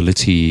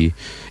responsibility,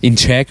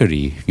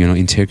 integrity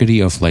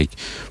of like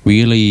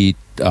really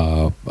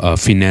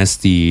finesse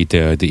the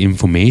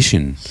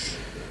information.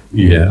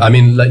 Yeah, I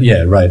mean,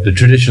 right. The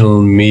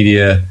traditional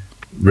media,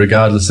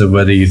 regardless of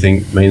whether you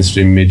think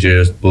mainstream media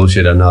is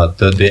bullshit or not,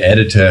 the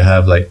editor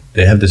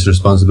they have this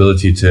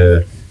responsibility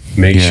to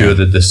make sure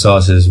that the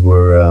sources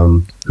were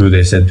who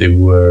they said they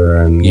were,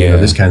 and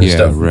this kind of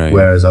stuff. Right,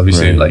 whereas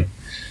obviously, like,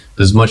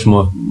 there's much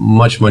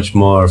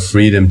more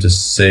freedom to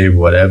say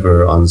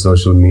whatever on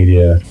social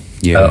media,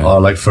 or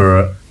like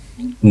for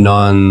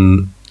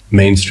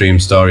non-mainstream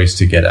stories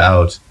to get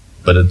out.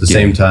 But at the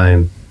same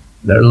time,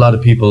 there are a lot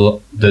of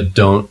people that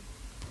don't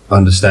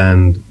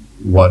understand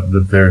what the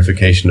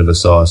verification of a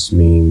source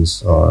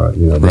means, or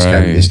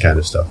this kind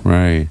of stuff.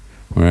 Right.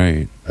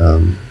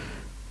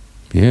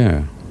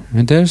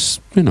 And there's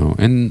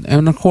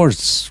and of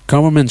course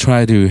government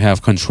try to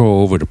have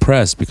control over the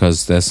press,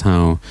 because that's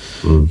how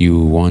you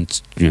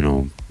want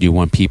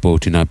people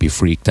to not be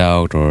freaked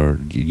out, or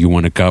you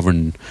want to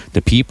govern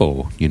the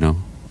people,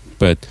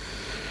 But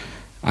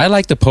I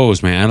like The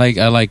Post, man.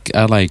 I like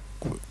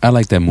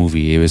that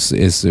movie. It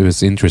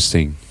was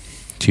interesting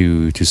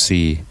to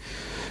see,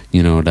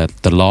 that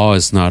the law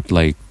is not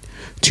like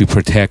to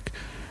protect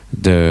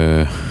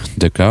the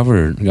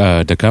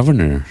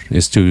governor,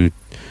 is to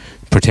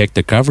protect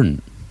the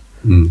governed.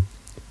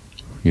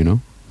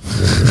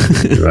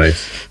 Right.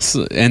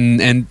 So,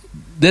 and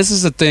this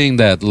is the thing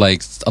that,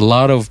 like, a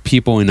lot of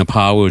people in the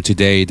power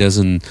today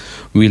doesn't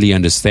really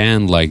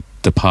understand, like,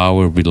 the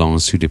power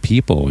belongs to the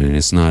people, and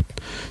it's not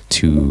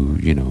to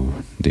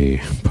the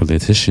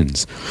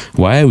politicians.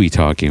 Why are we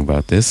talking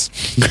about this?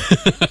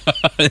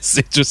 It's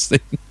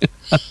interesting.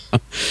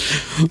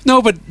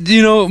 No, but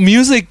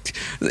music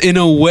in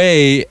a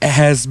way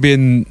has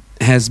been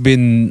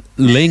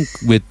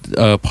linked with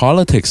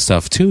politics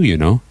stuff too,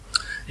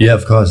 Yeah,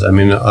 of course. I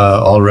mean,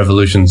 all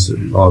revolutions,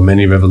 or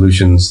many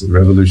revolutions of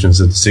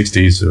the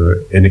 60s are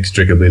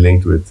inextricably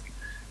linked with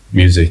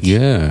music.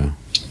 Yeah.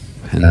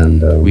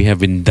 And we have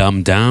been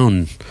dumbed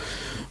down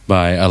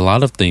by a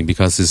lot of things,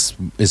 because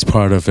it's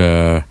part of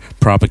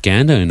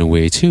propaganda in a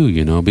way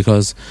too,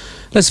 because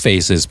let's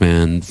face this,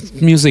 man,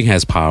 music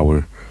has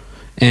power.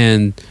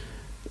 And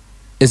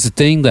it's a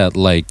thing that,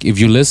 like, if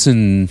you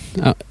listen,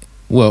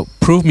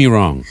 prove me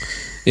wrong.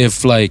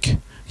 If, like,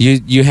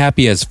 you're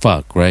happy as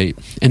fuck, right?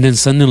 And then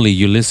suddenly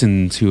you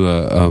listen to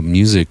a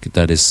music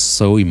that is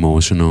so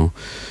emotional,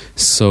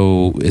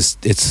 so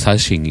it's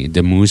touching,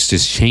 the moods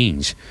just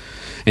change.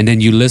 And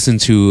then you listen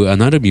to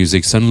another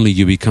music, suddenly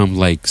you become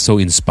like so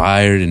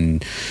inspired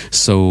and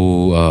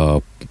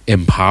so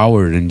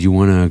empowered, and you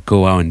want to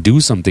go out and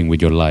do something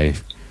with your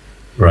life.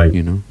 Right.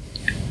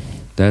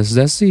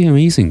 That's the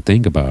amazing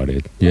thing about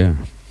it. Yeah.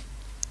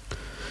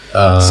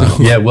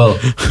 Yeah, well,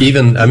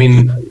 even, I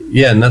mean,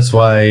 and that's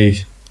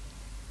why,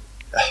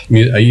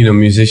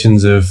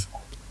 musicians have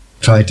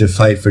tried to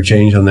fight for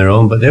change on their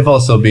own, but they've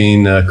also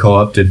been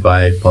co-opted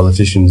by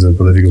politicians and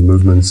political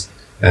movements,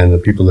 and the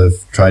people have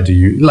tried to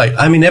use, like,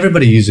 I mean,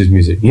 everybody uses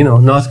music.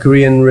 North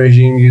Korean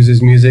regime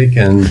uses music,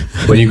 and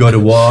when you go to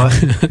war,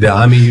 the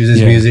army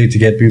uses music to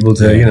get people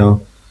to,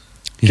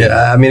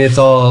 I mean, it's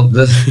all,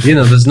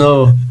 there's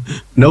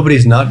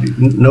nobody's not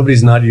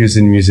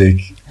using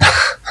music.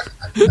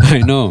 I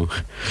know.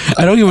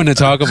 I don't even want to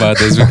talk about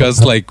this,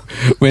 because, like,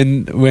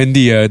 when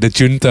the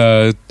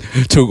junta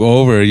took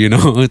over,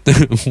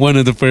 one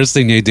of the first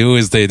thing they do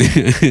is they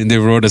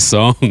wrote a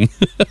song.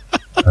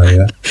 Oh,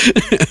 yeah.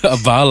 A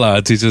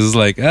ballad to just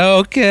like,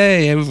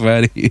 okay,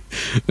 everybody,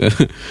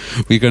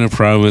 we're gonna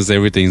promise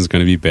everything's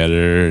gonna be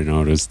better and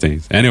all those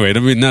things. Anyway,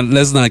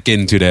 let's not get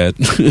into that.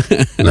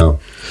 No,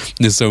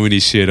 there's so many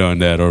shit on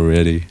that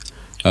already.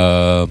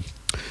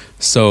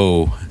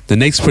 So the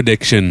next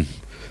prediction.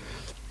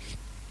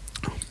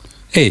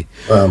 Hey,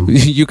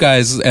 you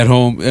guys at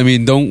home, I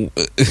mean,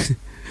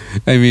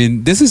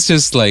 this is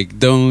just like,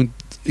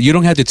 you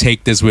don't have to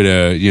take this with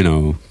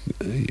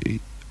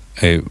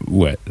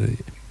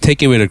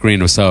take it with a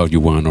grain of salt if you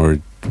want, or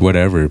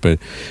whatever, but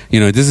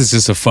this is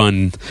just a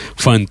fun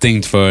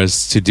thing for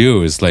us to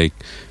do. It's like,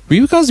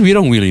 because we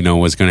don't really know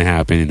what's going to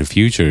happen in the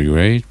future,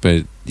 right?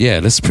 But yeah,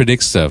 let's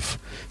predict stuff.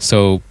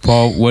 So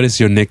Paul, what is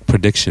your next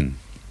prediction?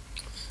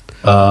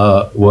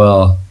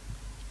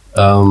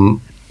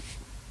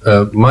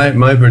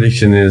 My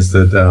prediction is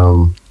that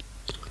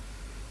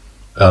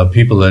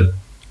people are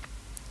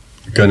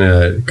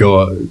gonna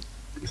go.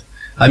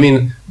 I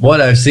mean,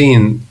 what I've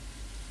seen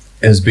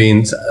has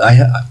been,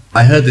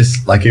 I heard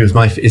this, like,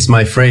 it's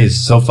my phrase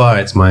so far.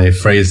 It's my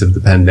phrase of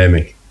the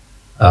pandemic.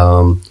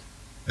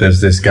 There's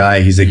this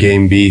guy. He's a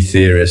game B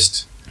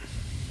theorist,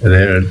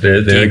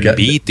 They're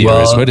beat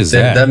theorists. What is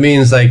that? That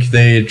means like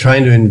they're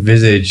trying to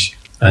envisage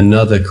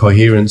another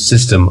coherent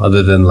system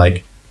other than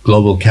like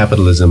global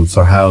capitalism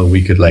for how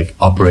we could like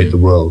operate the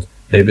world.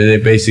 They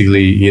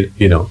basically,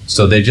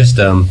 so they just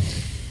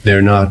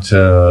they're not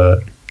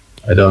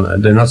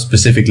they're not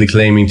specifically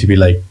claiming to be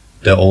like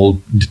the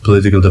old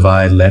political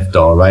divide, left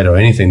or right or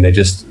anything. They're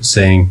just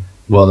saying,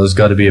 well, there's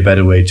got to be a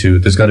better way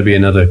there's got to be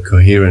another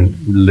coherent,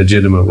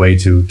 legitimate way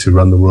to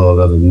run the world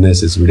other than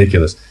this. It's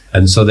ridiculous.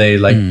 And so they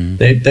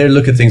they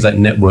look at things like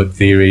network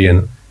theory,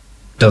 and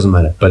doesn't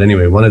matter. But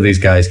anyway, one of these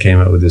guys came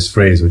up with this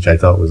phrase, which I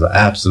thought was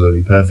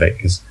absolutely perfect,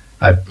 because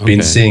I've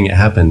been seeing it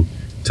happen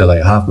to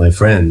like half my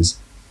friends,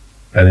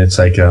 and it's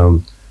like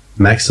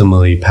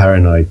maximally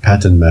paranoid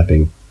pattern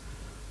mapping.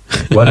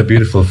 What a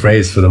beautiful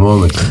phrase for the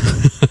moment,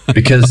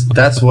 because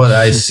that's what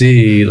I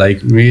see like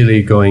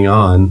really going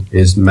on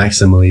is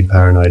maximally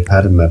paranoid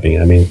pattern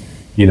mapping. I mean,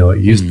 it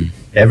used to,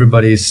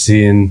 everybody's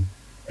seeing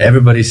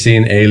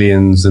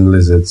aliens and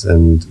lizards,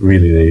 and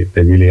really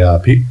they really are.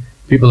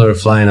 People are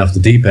flying off the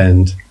deep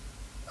end.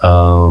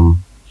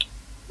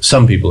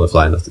 Some people are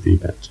flying off the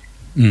deep end.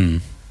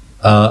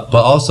 But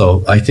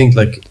also, I think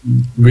like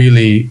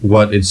really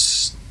what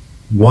it's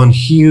one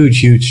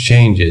huge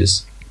change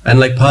is, and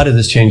like part of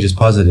this change is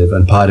positive,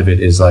 and part of it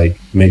is like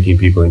making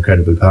people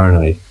incredibly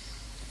paranoid.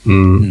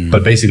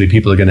 But basically,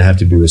 people are going to have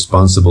to be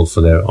responsible for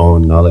their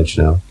own knowledge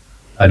now.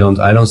 I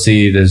don't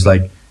see there's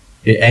like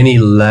any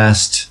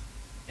last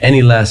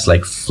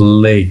like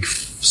flake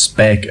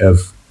speck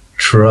of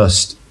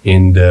trust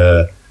in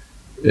the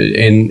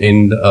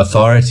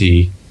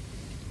authority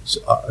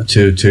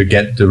to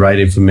get the right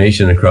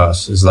information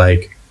across is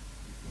like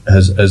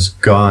has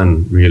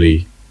gone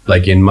really.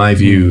 Like in my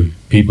view,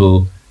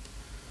 people.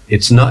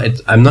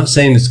 I'm not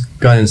saying it's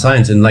gone in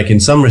science, and like in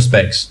some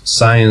respects,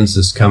 science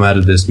has come out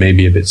of this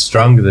maybe a bit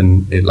stronger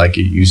than it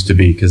used to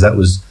be, because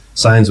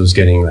science was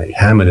getting like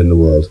hammered in the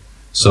world.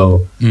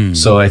 So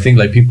I think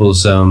like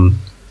people's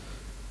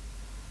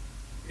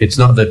it's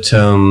not that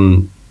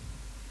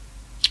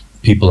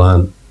people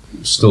aren't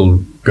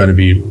still going to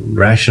be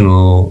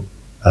rational.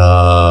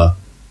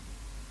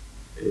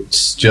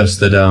 It's just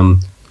that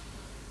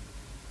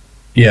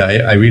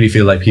I really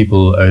feel like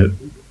people are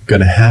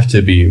going to have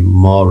to be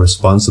more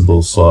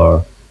responsible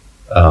for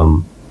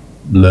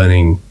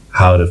learning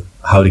how to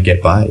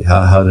get by,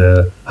 how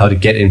to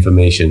get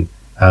information,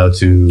 how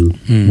to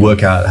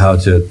work out how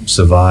to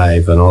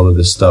survive, and all of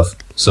this stuff.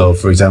 So,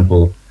 for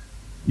example,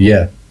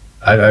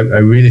 I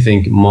really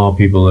think more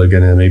people are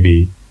going to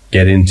maybe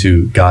get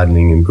into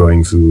gardening and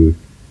growing food,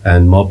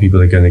 and more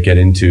people are going to get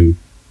into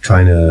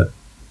trying to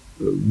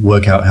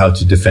work out how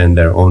to defend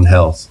their own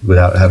health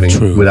without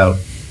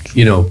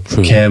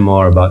care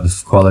more about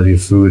the quality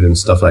of food and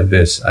stuff like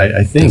this.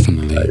 I think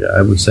definitely.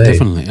 I would say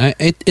definitely.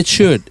 It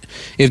should.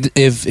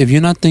 If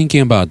you're not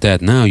thinking about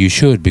that now, you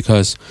should,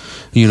 because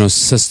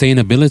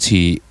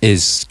sustainability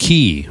is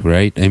key,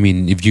 right? I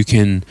mean, if you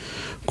can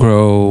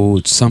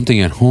grow something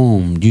at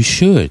home, you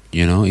should.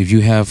 If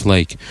you have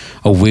like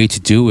a way to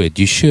do it,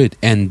 you should.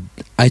 And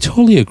I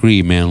totally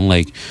agree, man.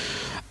 Like,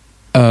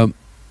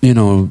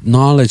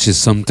 knowledge is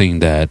something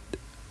that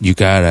you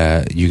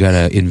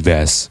gotta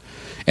invest.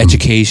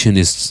 Education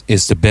is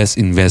the best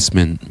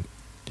investment.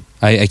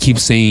 I keep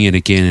saying it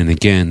again and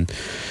again.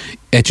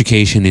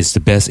 Education is the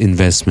best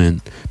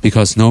investment,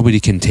 because nobody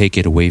can take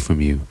it away from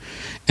you.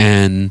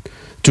 And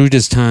through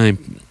this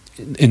time,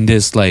 in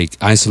this like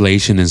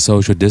isolation and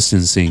social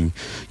distancing,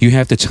 you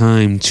have the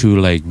time to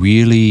like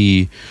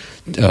really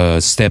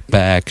step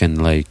back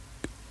and like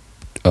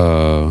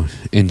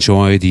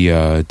enjoy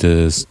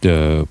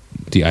the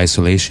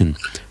isolation.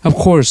 Of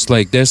course,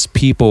 like there's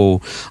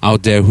people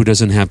out there who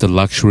doesn't have the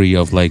luxury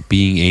of like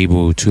being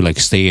able to like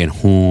stay at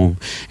home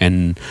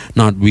and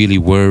not really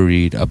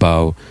worried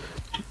about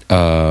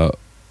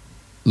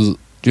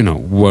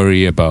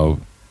worry about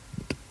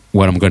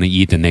what I'm going to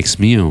eat the next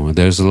meal.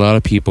 There's a lot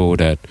of people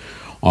that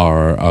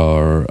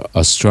are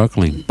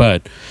struggling.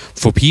 But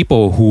for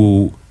people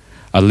who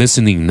are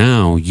listening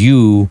now,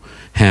 you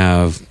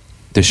have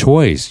the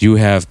choice. You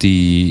have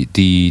the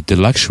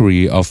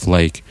luxury of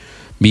like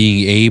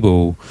being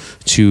able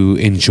to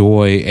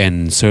enjoy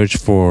and search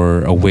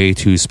for a way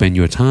to spend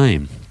your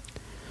time,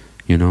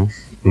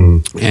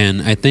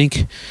 And I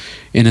think,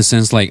 in a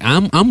sense, like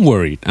I'm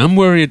worried. I'm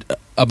worried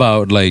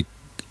about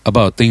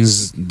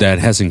things that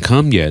hasn't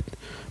come yet,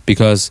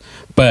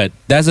 but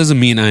that doesn't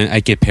mean I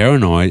get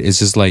paranoid. It's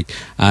just like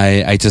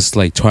I just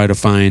like try to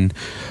find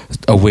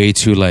a way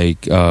to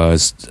like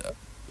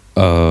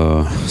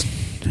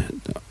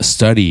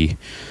study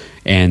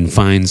and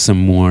find some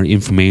more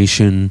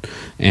information,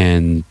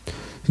 and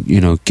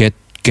get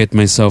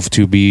myself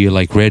to be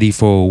like ready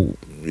for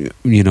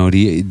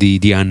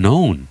the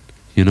unknown.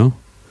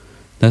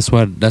 That's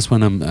what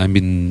I've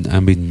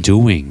been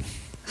doing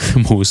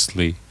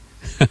mostly.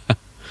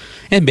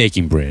 And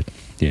baking bread.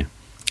 The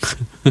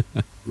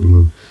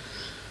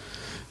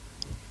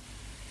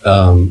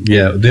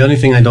only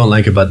thing I don't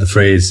like about the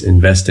phrase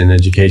invest in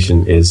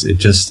education is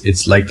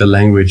it's like the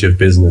language of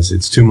business.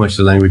 It's too much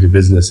the language of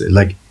business.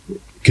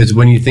 because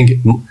when you think,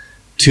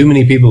 too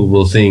many people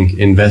will think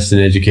invest in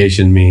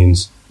education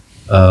means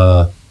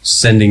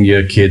sending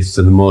your kids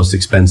to the most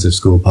expensive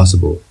school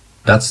possible.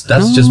 That's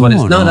just what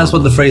it's. No, that's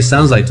what the phrase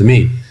sounds like to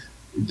me.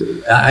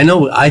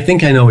 I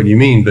think I know what you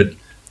mean, but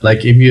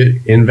like if you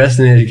invest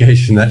in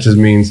education, that just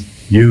means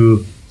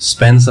you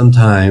spend some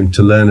time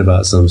to learn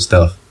about some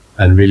stuff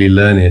and really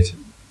learn it.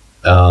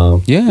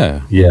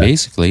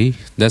 Basically,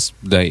 that's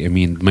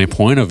my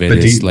point of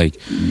it is like.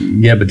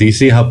 Yeah, but do you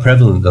see how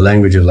prevalent the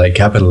language of like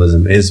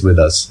capitalism is with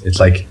us? It's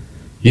like.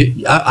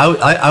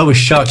 I was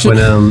shocked when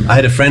I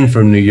had a friend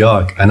from New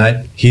York,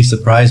 and he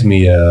surprised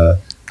me a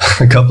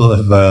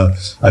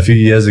few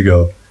years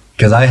ago,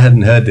 because I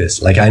hadn't heard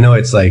this. Like, I know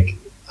it's like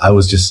I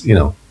was just,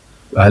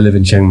 I live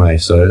in Chiang Mai,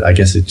 so I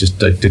guess it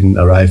didn't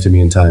arrive to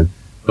me in time.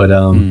 But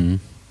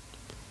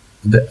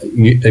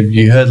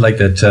you heard like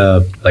that?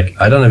 Like,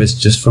 I don't know if it's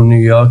just from New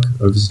York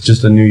or if it's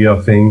just a New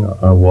York thing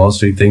or a Wall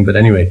Street thing. But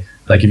anyway,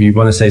 like if you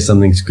want to say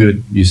something's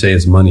good, you say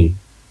it's money.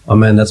 Oh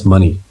man, that's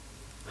money.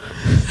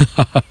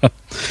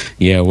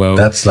 Yeah, well,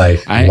 that's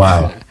like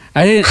wow.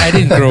 I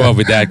didn't grow up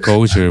with that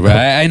culture, but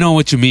I know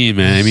what you mean,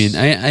 man. I mean,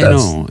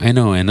 I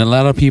know, and a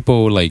lot of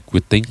people like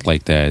would think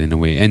like that in a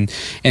way, and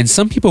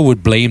some people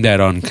would blame that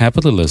on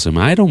capitalism.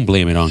 I don't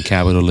blame it on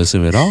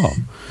capitalism at all.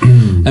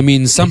 I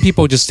mean, some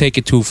people just take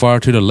it too far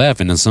to the left,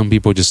 and then some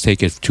people just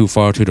take it too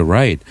far to the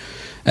right.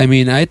 I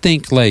mean, I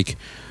think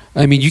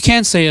you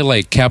can't say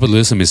like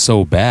capitalism is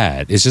so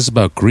bad. It's just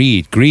about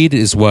greed. Greed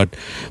is what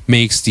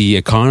makes the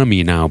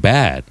economy now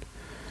bad.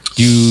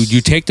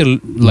 You take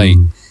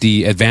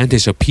the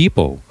advantage of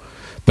people,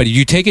 but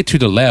you take it to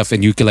the left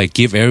and you can like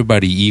give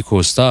everybody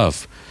equal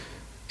stuff.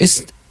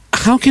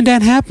 How can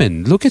that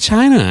happen? Look at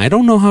China. I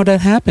don't know how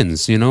that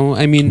happens. I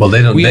mean, well,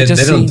 they don't do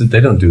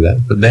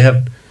that. But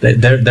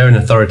they're an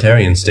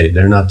authoritarian state.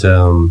 They're not.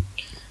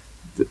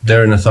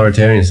 They're an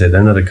authoritarian state.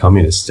 They're not a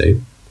communist state.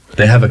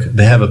 They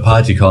have a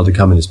party called the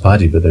Communist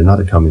Party, but they're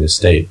not a communist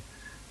state.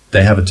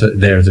 They're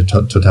a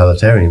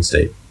totalitarian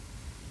state.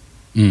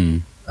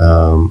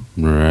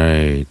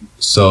 Right.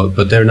 So,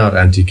 but they're not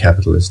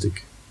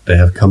anti-capitalistic. They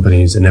have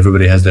companies, and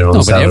everybody has their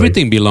own salary. But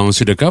everything belongs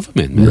to the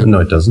government, man. No,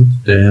 it doesn't.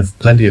 They have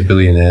plenty of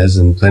billionaires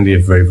and plenty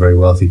of very, very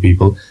wealthy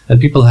people, and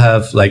people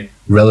have like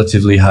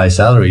relatively high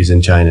salaries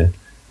in China.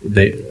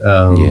 They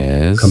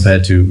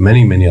compared to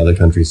many, many other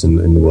countries in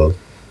the world.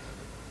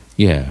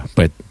 Yeah,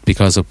 but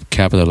because of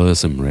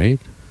capitalism, right?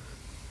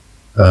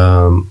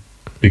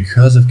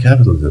 Because of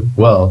capitalism.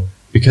 Well,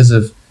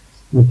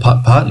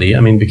 partly. I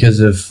mean,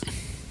 because of.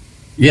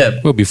 Yeah.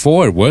 Well,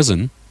 before it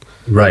wasn't.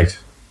 Right.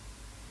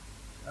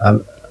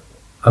 I'm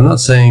not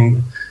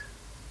saying.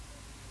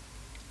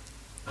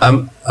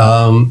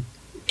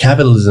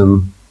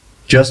 Capitalism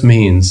just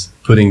means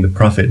putting the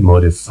profit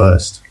motive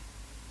first.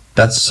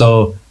 That's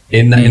so.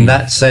 In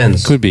that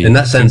sense, could be. In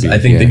that sense, I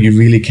think that you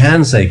really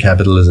can say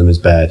capitalism is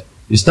bad.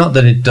 It's not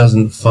that it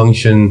doesn't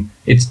function.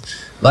 It's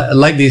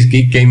like these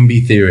game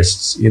B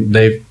theorists.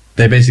 They're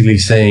basically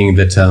saying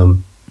that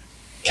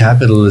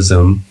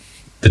capitalism,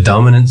 the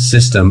dominant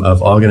system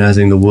of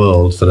organizing the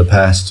world for the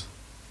past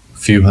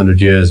few hundred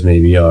years,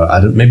 maybe, or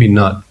maybe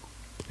not.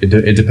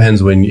 It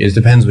depends when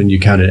you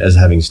count it as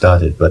having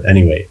started. But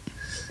anyway,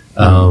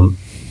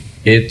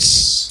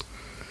 it's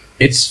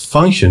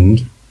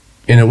functioned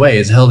in a way.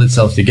 It's held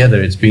itself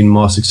together. It's been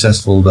more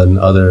successful than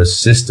other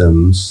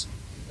systems.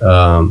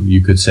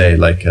 You could say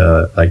like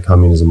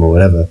communism or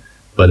whatever.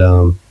 But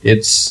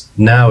it's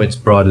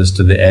brought us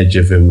to the edge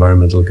of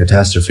environmental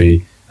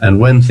catastrophe. And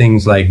when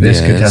things like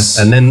this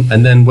and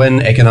then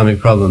when economic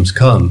problems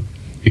come,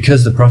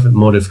 because the profit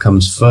motive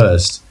comes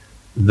first,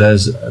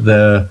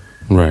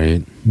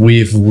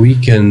 we've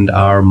weakened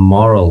our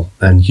moral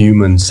and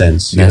human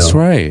sense. That's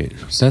right.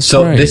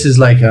 This is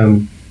like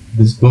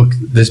this book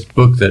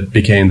that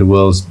became the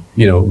world's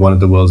one of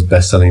the world's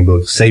best-selling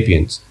books,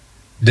 *Sapiens*.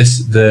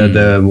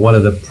 One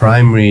of the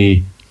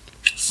primary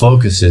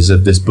focuses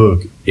of this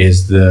book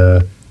is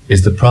the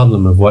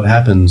problem of what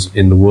happens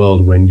in the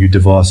world when you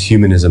divorce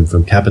humanism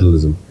from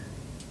capitalism.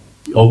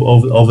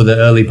 Over the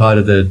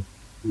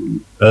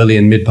early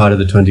and mid part of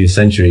the 20th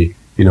century,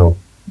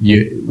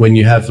 when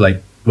you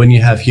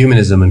have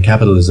humanism and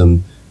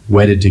capitalism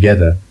wedded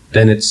together,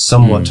 then it's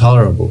somewhat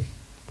tolerable.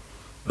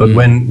 But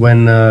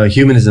when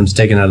humanism's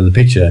taken out of the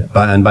picture,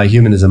 and by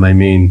humanism I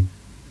mean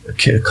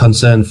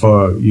concern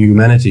for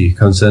humanity,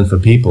 concern for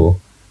people,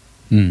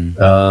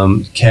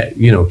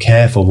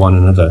 care for one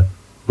another.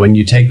 When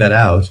you take that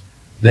out,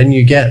 then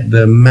you get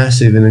the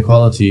massive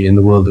inequality in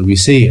the world that we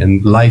see,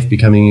 and life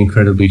becoming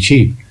incredibly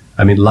cheap.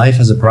 I mean, life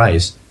has a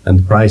price, and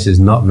the price is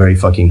not very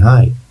fucking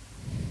high.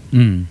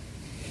 You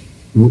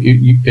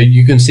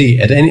can see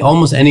at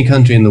almost any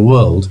country in the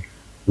world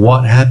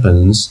what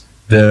happens,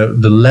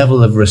 the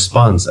level of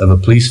response of a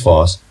police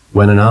force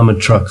when an armored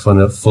truck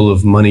full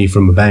of money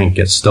from a bank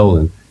gets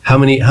stolen. How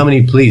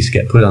many police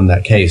get put on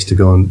that case to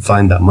go and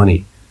find that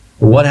money?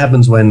 What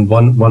happens when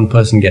one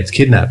person gets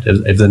kidnapped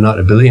if they're not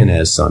a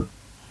billionaire's son?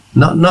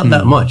 Not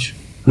that much.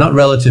 Not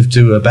relative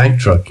to a bank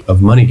truck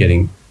of money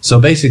getting. So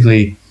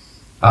basically,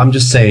 I'm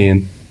just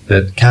saying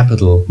that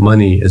capital,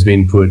 money, has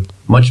been put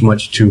much,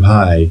 much too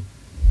high,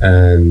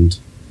 and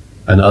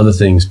other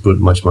things put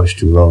much, much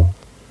too low.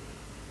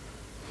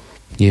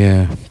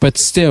 Yeah, but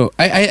still,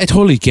 I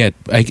totally get.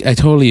 I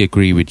totally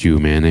agree with you,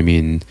 man. I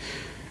mean,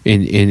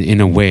 in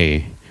a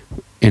way,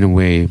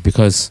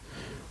 because,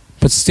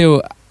 but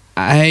still,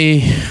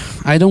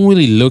 I don't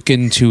really look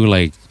into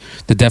like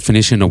the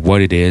definition of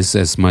what it is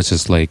as much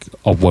as like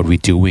of what we're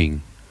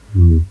doing.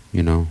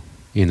 You know,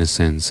 in a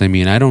sense. I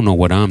mean, I don't know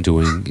what I'm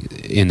doing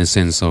in the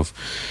sense of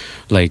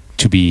like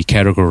to be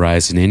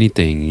categorized in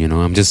anything. You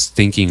know, I'm just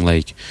thinking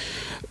like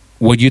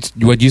what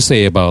you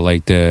say about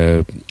like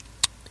the.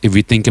 If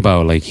we think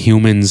about like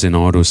humans and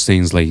all those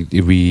things, like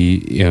if we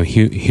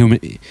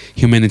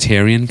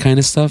humanitarian kind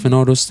of stuff and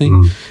all those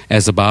things,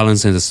 as a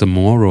balance and as the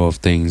moral of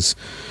things,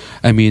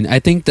 I mean, I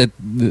think that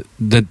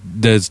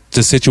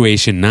the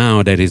situation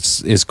now that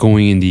is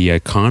going in the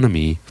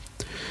economy.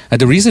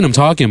 The reason I'm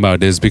talking about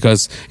this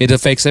because it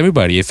affects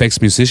everybody. It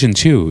affects musicians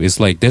too. It's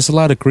like there's a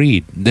lot of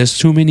greed. There's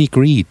too many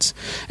greeds,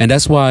 and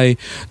that's why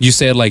you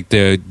said like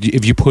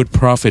if you put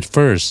profit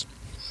first,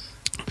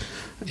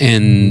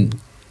 and.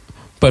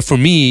 But for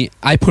me,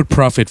 I put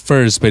profit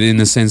first, but in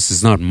a sense,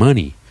 it's not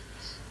money.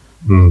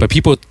 But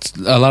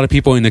a lot of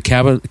people in the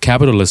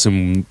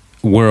capitalism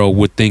world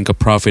would think of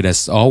profit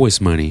as always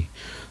money.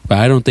 But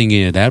I don't think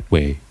it that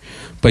way.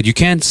 But you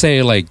can't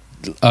say like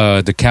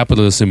the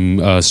capitalism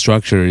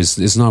structure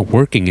is not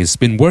working. It's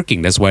been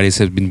working. That's why it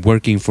has been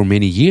working for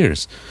many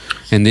years.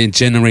 And it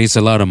generates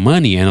a lot of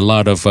money and a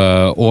lot of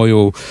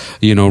oil,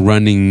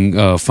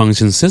 running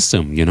function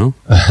system, But,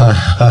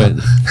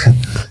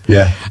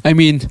 yeah. I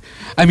mean,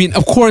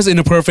 of course, in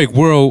a perfect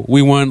world,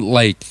 we want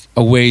like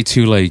a way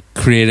to like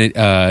create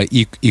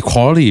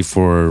equality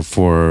for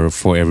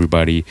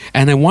everybody,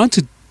 and I want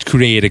to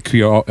create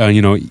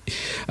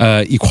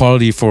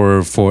equality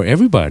for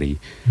everybody.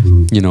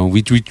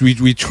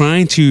 We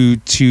trying to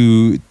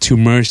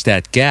merge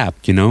that gap.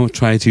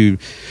 Try to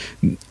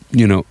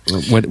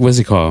what's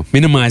it called?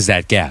 Minimize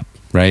that gap,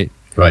 right?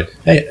 Right.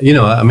 Hey,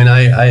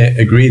 I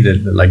agree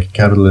that like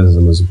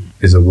capitalism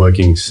is a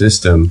working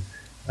system,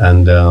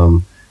 and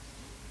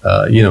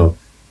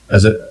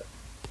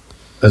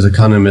as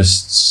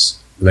economists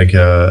like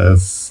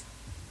have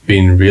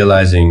been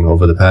realizing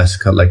over the past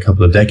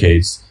couple of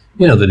decades,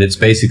 that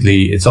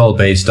it's all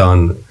based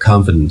on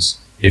confidence.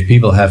 If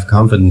people have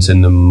confidence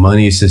in the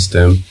money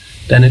system,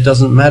 then it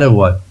doesn't matter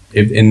then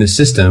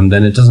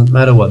it doesn't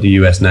matter what the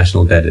U.S.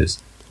 national debt is,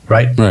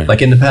 right?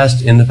 Like in the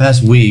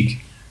past week,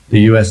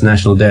 the U.S.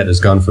 national debt has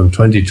gone from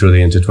 20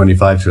 trillion to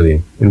 25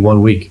 trillion in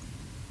 1 week.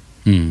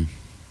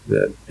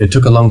 It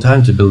took a long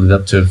time to build it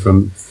up to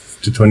 20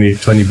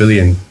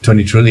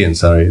 trillion.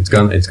 Sorry, it's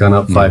gone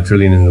up 5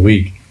 trillion in a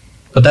week.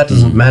 But that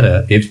doesn't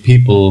matter if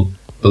people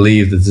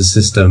believe that the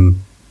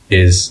system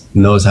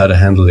knows how to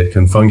handle it,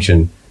 can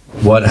function.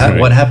 What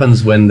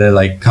happens when the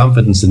like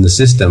confidence in the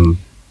system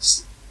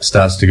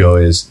starts to go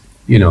is,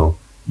 you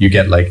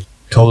get like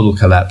total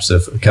collapse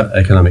of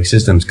economic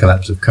systems,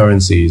 collapse of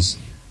currencies.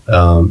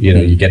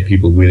 You get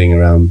people wheeling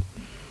around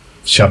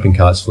shopping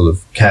carts full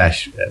of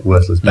cash,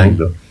 worthless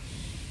banknote.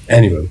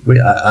 Anyway,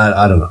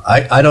 I don't know.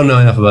 I don't know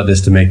enough about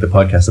this to make the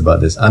podcast about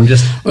this. Me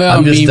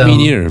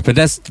neither. But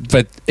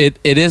it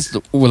is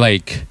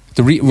like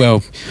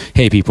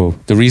hey people,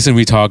 the reason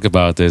we talk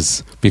about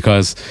this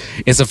because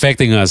it's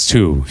affecting us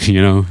too.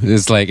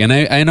 It's like, and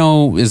I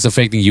know it's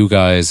affecting you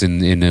guys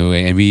in a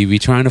way, and we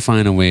trying to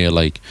find a way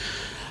like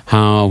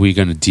how are we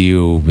gonna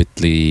deal with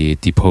the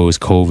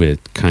post-COVID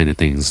kind of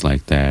things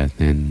like that.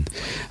 And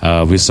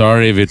we're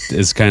sorry if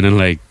it's kind of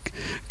like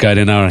got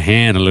in our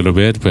hand a little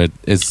bit, but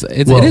it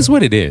is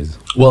what it is.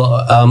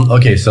 Well,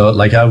 okay, so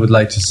like I would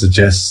like to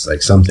suggest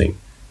like something.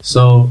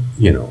 So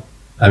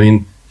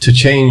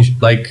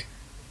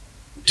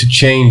to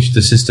change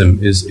the system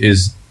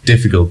is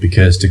difficult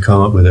because to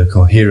come up with a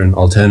coherent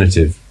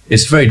alternative,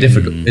 it's very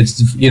difficult.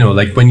 It's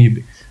like when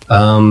you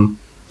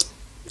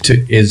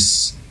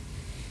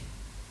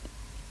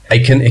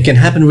it can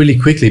happen really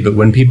quickly, but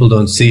when people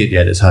don't see it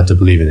yet, it's hard to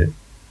believe in it.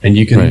 And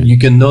you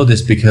can know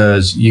this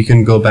because you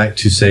can go back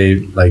to say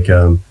like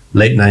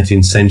late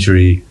 19th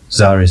century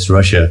Tsarist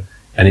Russia,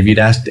 and if you'd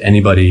asked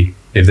anybody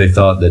if they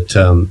thought that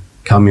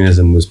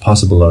communism was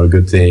possible or a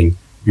good thing,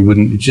 you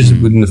wouldn't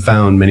have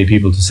found many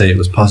people to say it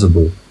was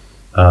possible.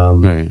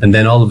 And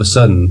then all of a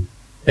sudden,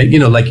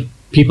 like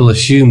people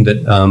assume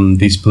that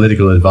these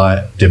political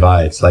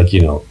divides, like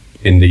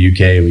in the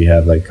UK we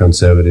have like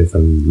conservative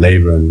and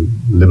Labour and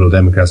Liberal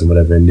Democrats and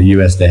whatever. In the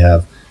US they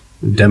have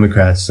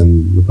Democrats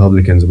and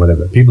Republicans and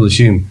whatever. People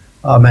assume,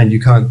 oh man, you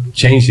can't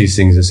change these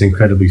things. It's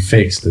incredibly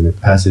fixed and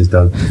it passes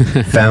down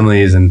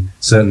families and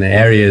certain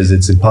areas.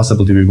 It's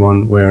impossible to be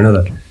one way or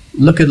another.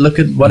 Look at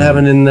what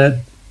happened in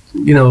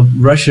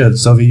Russia, the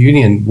Soviet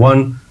Union.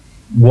 One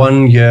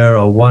year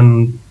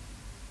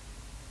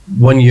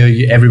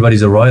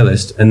everybody's a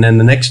royalist, and then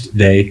the next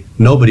day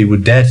nobody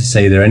would dare to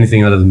say they're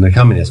anything other than a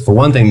communist. For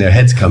one thing, their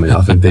heads coming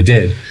off if they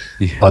did,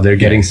 or they're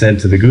getting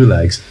sent to the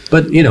gulags.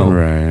 But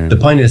the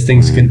point is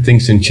things can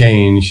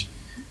change,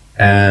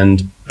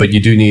 but you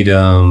do need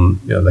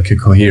like a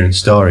coherent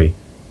story.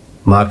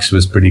 Marx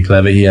was pretty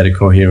clever. He had a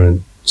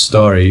coherent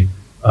story.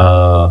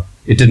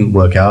 It didn't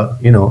work out.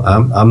 You know,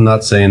 I'm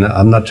not saying,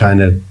 I'm not trying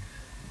to,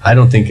 I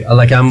don't think,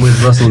 like I'm with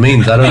Russell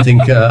Means. I don't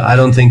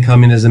think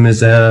communism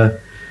is any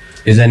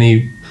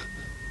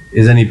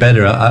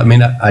better. I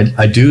mean,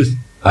 I do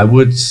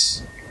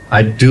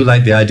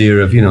like the idea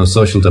of, you know,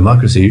 social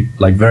democracy,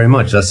 like very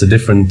much. That's a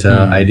different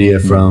idea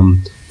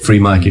from free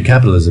market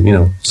capitalism, you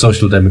know,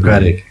 social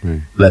democratic,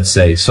 let's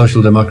say,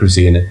 social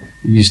democracy in it.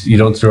 You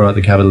don't throw out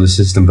the capitalist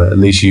system, but at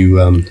least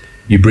you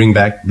bring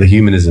back the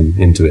humanism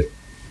into it.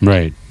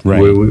 Right.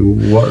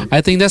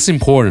 I think that's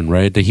important,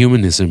 right? The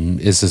humanism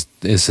is a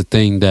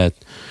thing that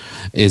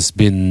has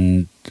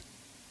been,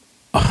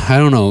 I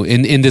don't know,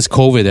 in this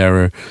COVID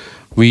era,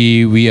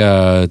 we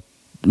are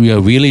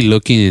really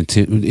looking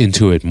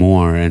into it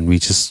more, and we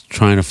just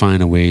trying to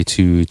find a way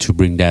to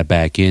bring that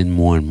back in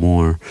more and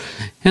more.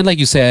 And like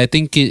you said, I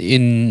think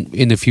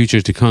in the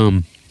future to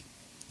come,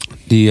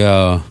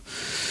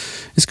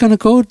 it's gonna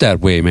go that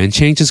way, man.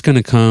 Change is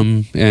gonna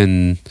come,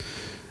 and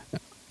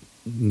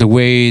the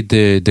way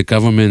the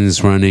government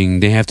is running,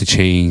 they have to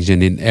change,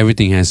 and then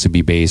everything has to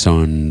be based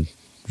on,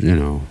 you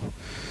know,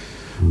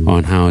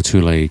 on how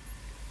to like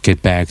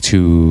get back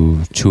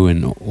to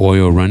an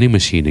oil running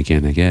machine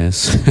again, I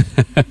guess.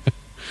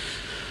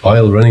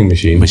 Oil running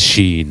machine.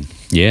 Machine.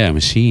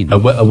 A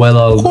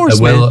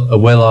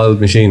well-oiled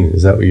machine.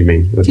 Is that what you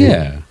mean?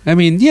 I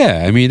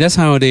mean that's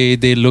how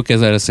they look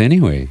at us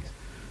anyway.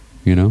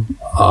 You know.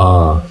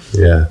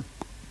 Yeah.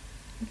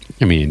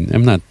 I mean,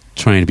 I'm not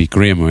trying to be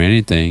grim or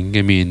anything.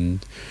 I mean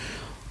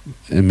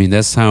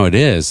that's how it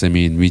is. I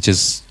mean,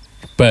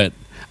 but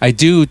I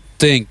do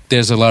think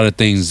there's a lot of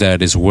things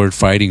that is worth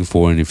fighting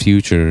for in the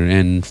future.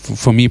 And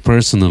for me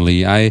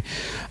personally, I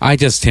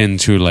just tend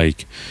to,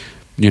 like,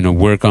 you know,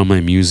 work on my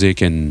music,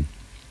 and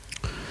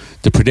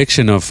the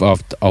prediction of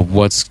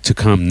what's to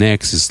come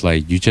next is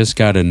like, you just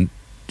gotta,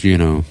 you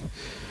know,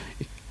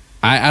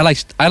 I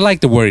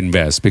like the word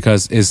invest,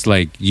 because it's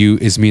like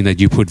it's mean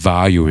that you put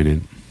value in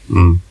it.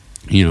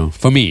 You know,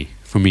 for me,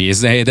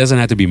 it doesn't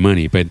have to be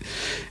money, but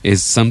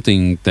it's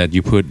something that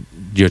you put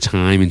your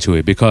time into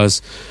it,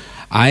 because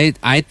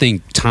I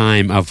think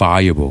time are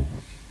valuable,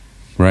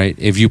 right?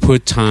 If you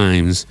put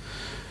times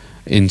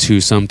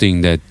into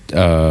something that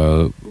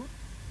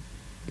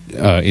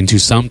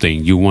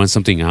you want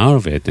something out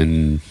of it,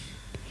 and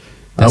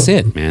that's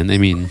it, man. I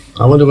mean,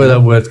 I wonder where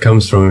that word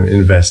comes from,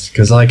 invest,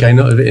 because like I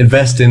know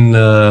invest in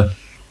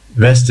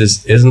vest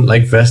isn't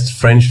like vest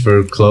French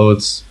for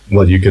clothes.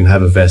 Well, you can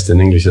have a vest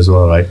in English as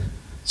well, right?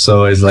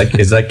 So is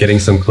that getting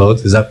some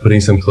clothes? Is that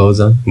putting some clothes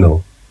on?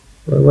 No.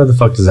 Where the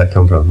fuck does that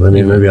come from?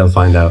 Maybe I'll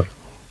find out.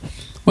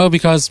 Well,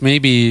 because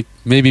maybe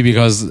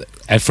because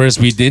at first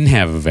we didn't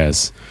have a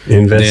vest.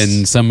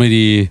 Then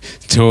somebody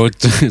told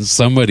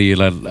somebody,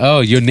 like,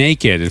 "Oh, you're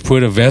naked.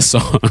 Put a vest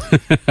on."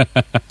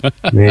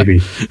 Maybe.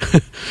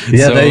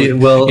 Yeah.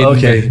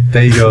 Okay.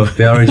 There you go.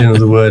 The origin of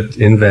the word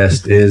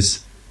invest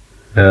is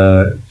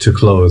to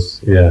clothe.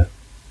 Yeah.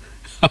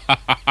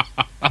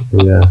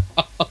 Yeah.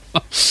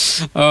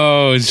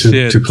 Oh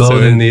shit! To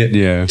clothe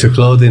to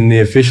clothe in the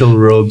official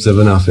robes of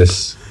an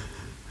office.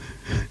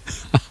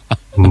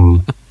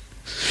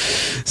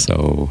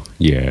 So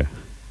yeah,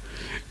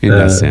 in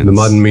that sense, the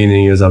modern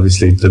meaning is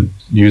obviously to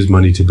use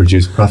money to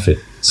produce profit.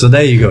 So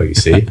there you go. You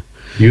see,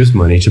 use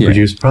money to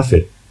produce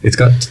profit. It's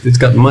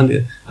got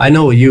money. I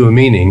know what you were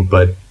meaning,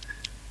 but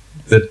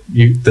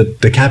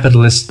the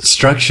capitalist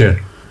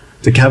structure.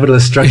 The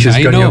capitalist structure's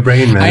got your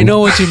brain, man. I know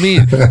what you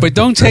mean, but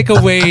don't take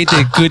away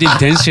the good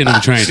intention I'm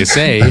trying to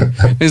say.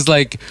 It's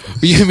like,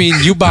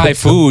 you buy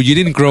food, you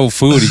didn't grow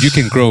food. If you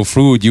can grow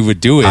food, you would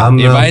do it.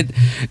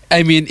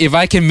 If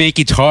I can make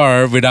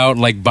guitar without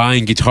like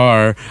buying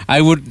guitar,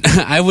 I would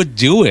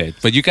do it.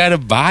 But you gotta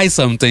buy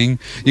something.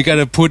 You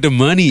gotta put the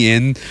money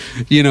in,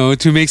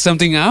 to make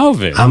something out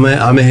of it.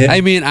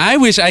 I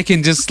wish I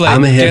can just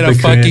like get a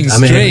fucking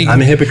string.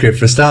 I'm a hypocrite.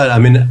 For a start,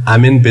 I'm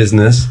in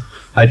business.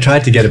 I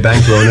tried to get a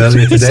bank loan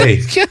earlier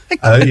today.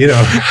 Man,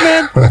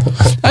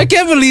 I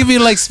can't believe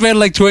you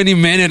spent 20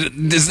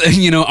 minutes,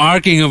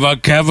 arguing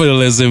about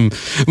capitalism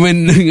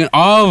when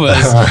all of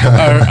us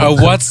are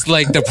what's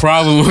the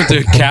problem with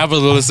the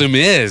capitalism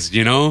is.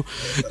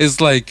 It's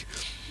like,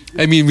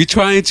 we're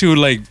trying to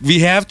we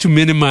have to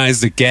minimize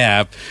the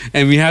gap,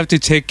 and we have to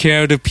take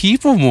care of the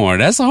people more.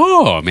 That's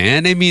all,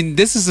 man.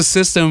 This is a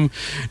system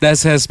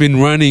that has been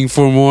running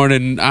for more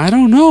than, I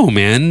don't know,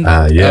 man.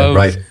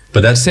 Right.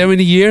 But that's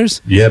 70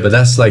 years. Yeah, but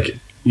that's but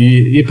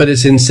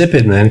it's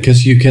insipid, man.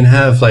 Because you can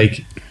have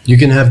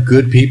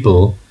good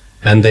people,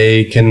 and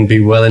they can be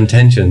well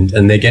intentioned,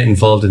 and they get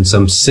involved in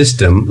some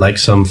system, like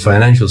some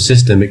financial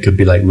system. It could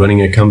be like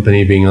running a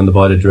company, being on the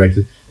board of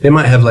directors. They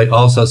might have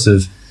all sorts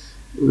of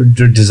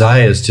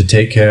desires to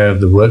take care of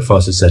the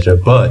workforce, etc.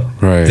 But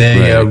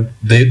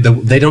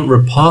they don't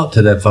report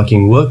to their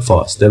fucking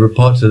workforce. They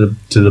report to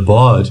the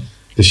board,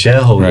 the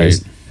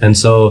shareholders, and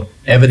so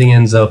everything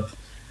ends up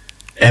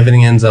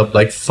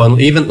fun.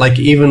 Even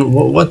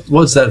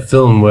what's that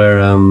film where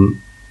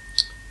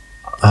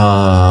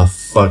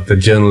fuck, the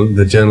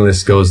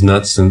journalist goes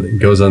nuts and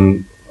goes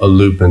on a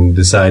loop and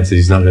decides that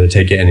he's not going to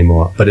take it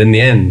anymore. But in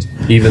the end,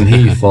 even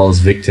he falls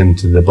victim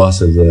to the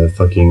boss of the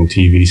fucking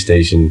TV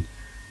station,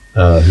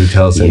 who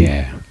tells him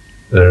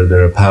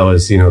there are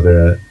powers,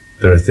 there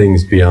are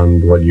things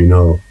beyond what you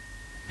know.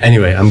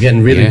 Anyway, I'm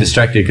getting really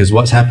distracted because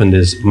what's happened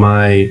is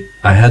I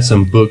had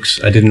some books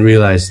I didn't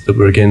realize that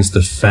were against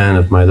the fan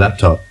of my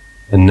laptop,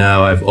 and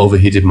now I've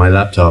overheated my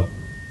laptop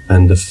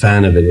and the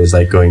fan of it is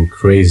like going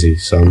crazy.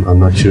 So I'm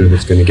not sure if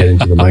it's going to get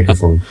into the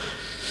microphone.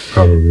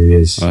 Probably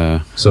is.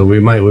 So we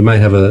might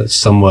have a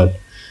somewhat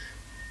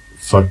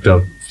fucked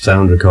up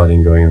sound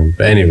recording going on.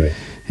 But anyway,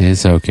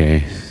 it's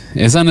okay.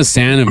 It's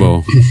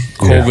understandable.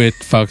 COVID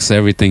fucks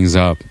everything's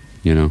up,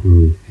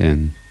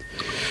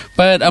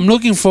 But I'm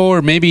looking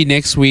forward. Maybe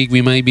next week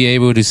we might be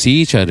able to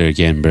see each other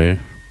again, bro.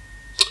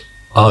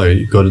 Oh,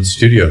 you go to the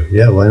studio?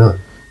 Yeah, why not?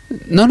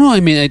 No. I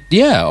mean,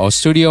 or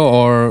studio,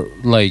 or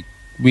like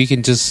we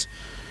can just.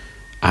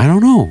 I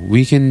don't know.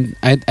 We can.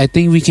 I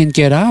think we can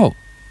get out.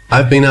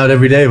 I've been out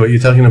every day. What are you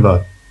talking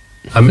about?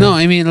 I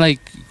mean,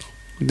 like,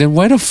 then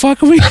why the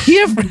fuck are we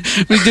here?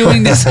 We're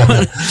doing this at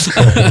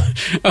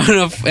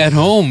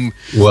home.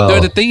 Well, no,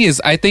 the thing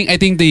is, I think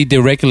the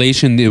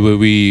regulation it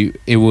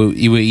will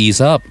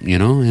ease up,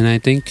 and I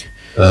think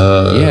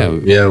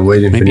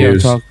waiting for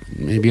news.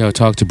 Maybe I'll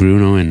talk to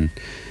Bruno, and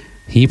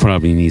he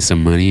probably needs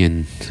some money,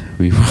 and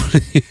we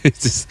probably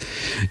just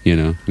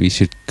we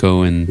should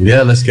go and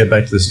let's get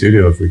back to the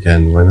studio if we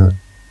can. Why not?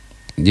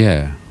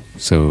 Yeah.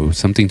 So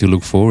something to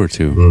look forward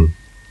to.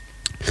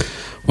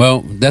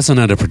 Well, that's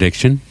another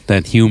prediction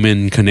that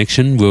human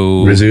connection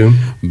will resume.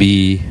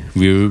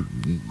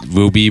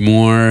 Will be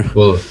more.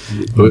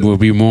 Will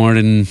be more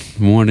than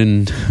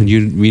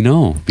we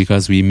know,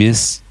 because we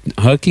miss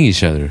hugging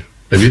each other.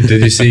 Did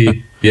you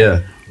see?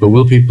 Yeah, but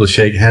will people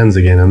shake hands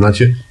again? I'm not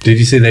sure. Did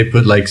you see they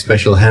put like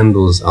special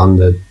handles on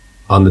the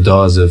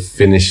doors of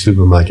Finnish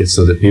supermarkets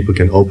so that people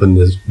can open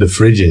the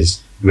fridges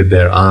with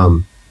their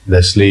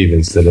sleeve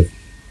instead of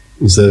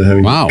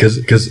having. Wow.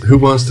 Because who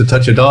wants to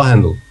touch a door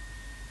handle?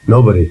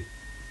 Nobody.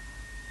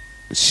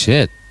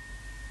 Shit.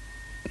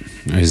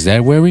 Is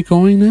that where we're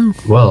going now?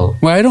 Well,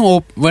 I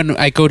don't. When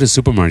I go to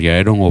supermarket,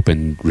 I don't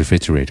open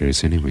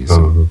refrigerators anyway.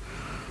 So,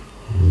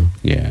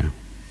 yeah.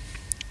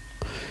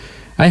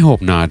 I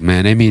hope not,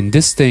 man. I mean,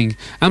 this thing.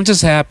 I'm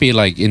just happy.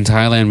 Like in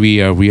Thailand,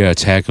 we are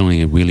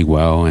tackling it really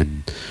well,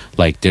 and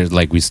like there's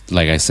like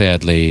I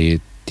said, like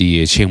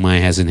the Chiang Mai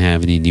hasn't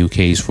had any new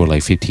case for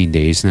like 15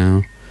 days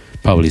now.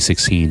 Probably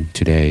 16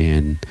 today,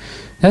 and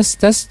that's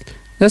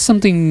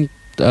something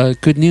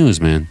good news,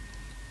 man.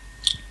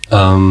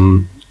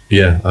 I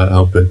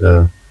hope it.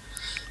 I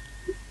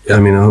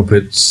hope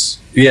it's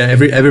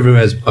everywhere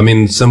has. I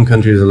mean, some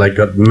countries are like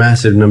got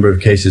massive number of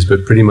cases,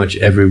 but pretty much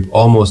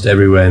almost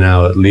everywhere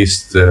now, at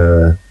least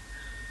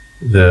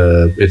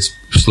it's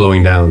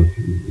slowing down.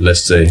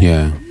 Let's say.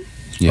 Yeah.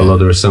 Although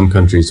there are some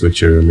countries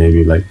which are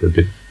maybe like a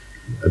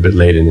bit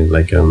late in it,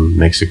 like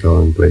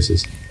Mexico and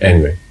places.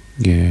 Anyway.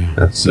 Yeah,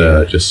 that's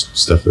just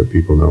stuff that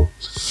people know.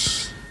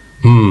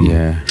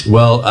 Yeah.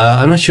 Well,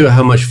 I'm not sure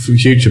how much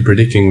future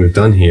predicting we've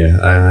done here.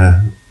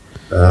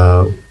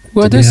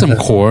 Well, there's some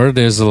core.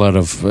 There's a lot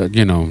of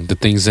the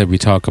things that we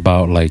talk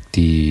about, like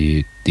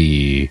the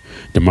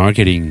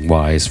marketing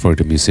wise for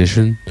the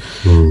musician,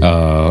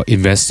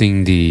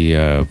 investing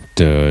the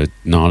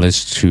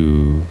knowledge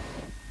to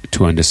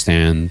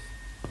understand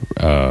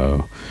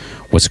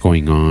what's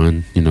going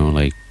on.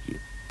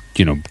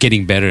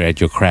 Getting better at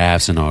your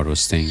crafts and all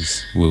those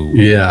things.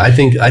 I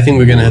think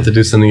we're going to have to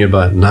do something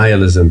about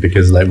nihilism,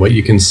 because like what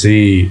you can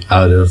see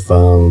out of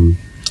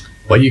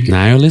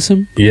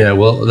nihilism. Yeah,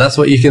 well, that's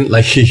what you can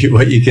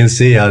what you can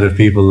see out of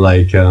people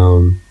like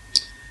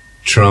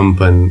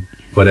Trump and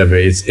whatever.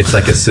 It's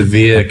like a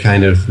severe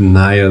kind of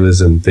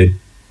nihilism that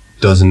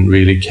doesn't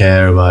really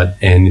care about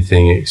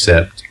anything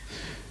except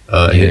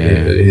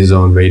his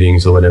own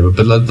ratings or whatever.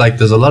 But like,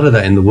 there's a lot of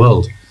that in the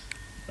world.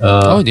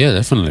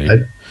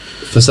 Definitely.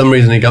 For some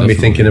reason, it got me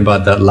thinking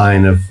about that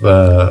line of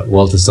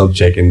Walter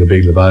Sobchak in The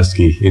Big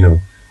Lebowski.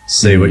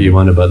 Say what you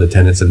want about the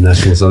tenets of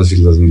National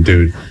Socialism,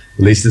 dude. At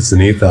least it's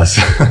an ethos.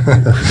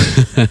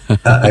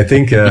 I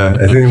think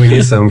we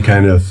need some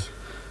kind of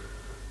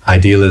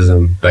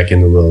idealism back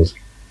in the world.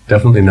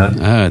 Definitely not.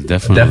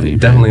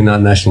 Definitely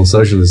not National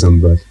Socialism,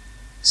 but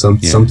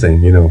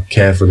something.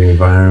 Care for the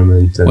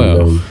environment.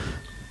 And,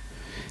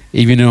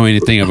 if you know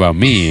anything about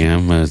me,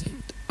 I'm a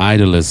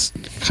idolist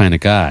kind of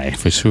guy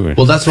for sure.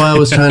 Well, that's why I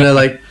was trying to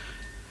like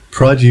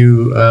prod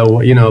you,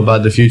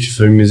 about the future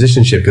for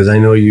musicianship, because I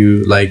know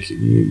you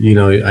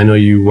I know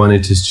you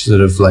wanted to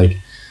sort of like,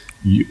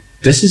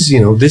 this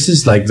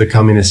is like the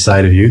communist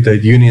side of you, the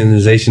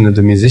unionization of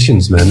the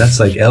musicians, man. That's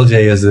like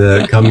LJ as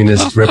a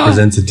communist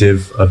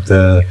representative of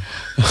the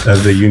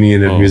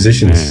union of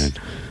musicians. Man.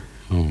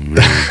 Oh man,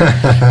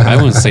 I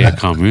wouldn't say a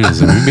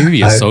communist.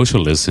 Maybe a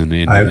socialist in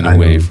a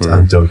way.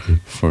 I'm joking.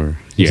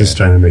 Just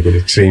trying to make it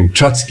extreme.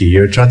 Trotsky,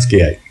 you're a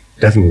Trotskyite,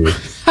 definitely.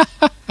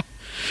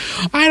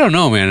 I don't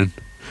know, man.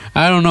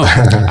 I don't know.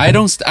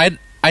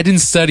 I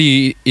didn't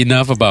study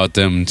enough about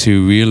them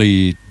to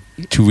really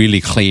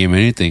claim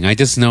anything. I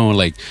just know,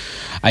 like,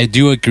 I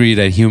do agree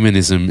that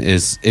humanism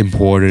is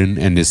important,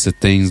 and it's the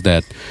things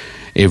that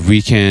if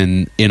we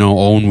can, in our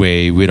own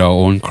way, with our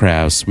own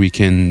crafts, we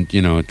can,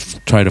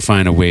 try to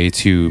find a way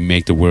to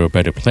make the world a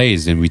better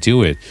place, and we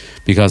do it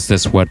because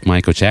that's what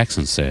Michael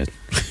Jackson said.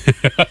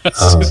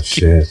 Oh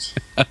shit!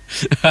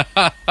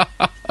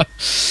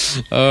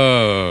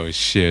 Oh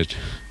shit!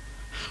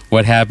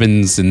 What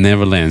happens in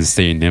Neverland,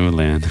 stay in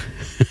Neverland.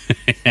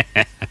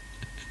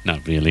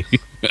 Not really.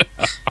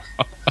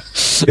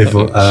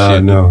 No, I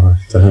don't know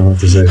what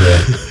to say to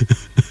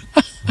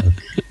that.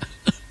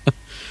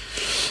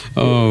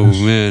 Oh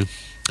man,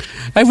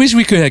 I wish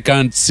we could have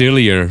gone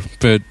sillier,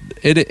 but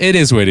it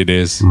is what it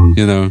is,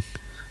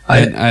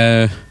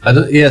 I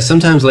don't, yeah,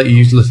 sometimes like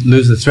you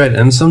lose the thread,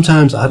 and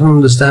sometimes I don't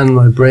understand.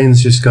 My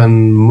brain's just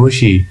gone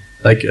mushy.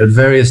 Like at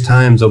various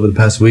times over the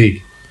past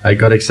week, I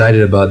got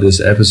excited about this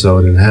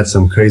episode and had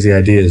some crazy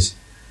ideas,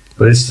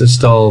 but it's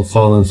just all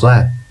fallen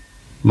flat.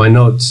 My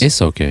notes.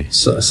 It's okay.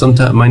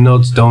 Sometimes my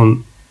notes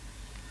don't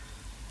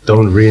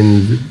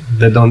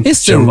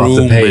it's jump the room, off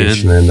the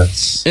page, man.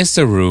 It's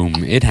the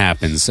room. It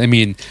happens. I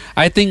mean,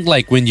 I think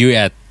like when you're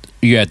at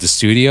the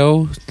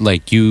studio,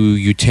 like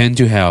you tend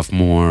to have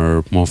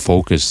more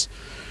focus.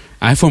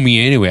 For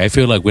me anyway, I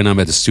feel like when I'm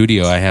at the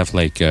studio, I have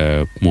like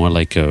more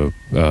like a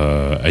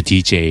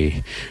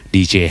DJ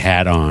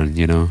hat on,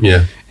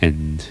 Yeah.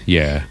 And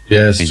yeah.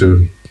 Yeah, it's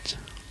true.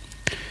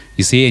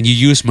 You see, and you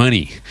use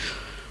money,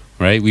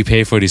 right? We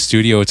pay for the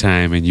studio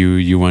time, and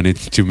you wanted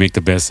to make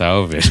the best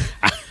out of it.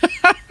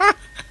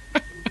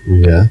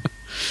 Yeah.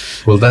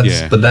 Well,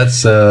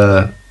 that's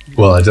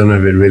well, I don't know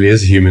if it really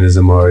is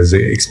humanism or is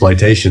it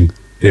exploitation.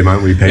 The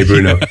amount we pay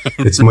Bruno,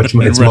 it's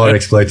it's more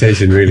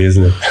exploitation, really,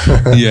 isn't it?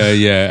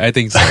 Yeah, I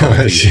think so.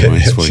 I think it's more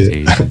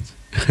exploitation.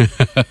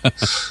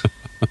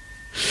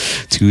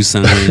 Two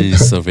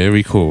sides of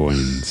every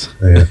coin.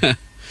 Yeah.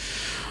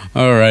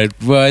 All right.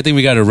 Well, I think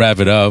we got to wrap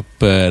it up,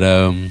 but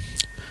I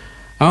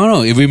don't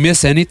know if we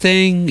miss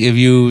anything. If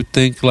you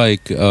think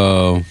like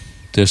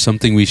there's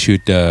something we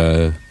should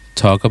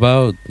talk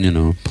about,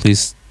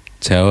 please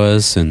tell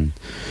us, and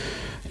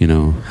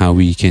how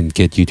we can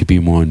get you to be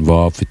more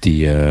involved with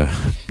the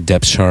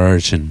depth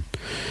charge. And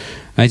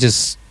I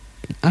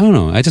don't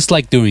know, I just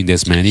like doing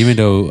this, man, even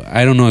though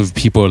I don't know if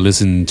people are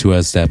listening to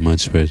us that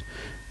much, but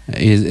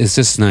it's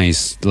just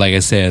nice. Like I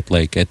said,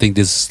 like I think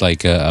this is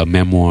like a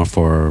memoir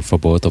for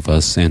both of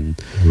us, and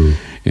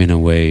in a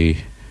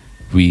way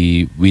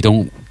we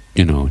don't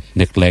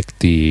neglect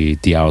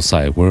the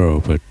outside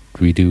world, but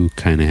we do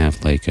kind of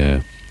have like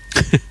a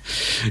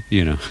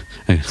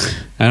I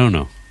don't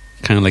know,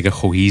 kind of like a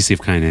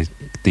cohesive kind of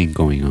thing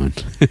going on.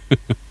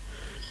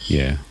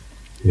 Yeah.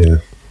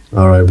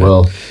 All right.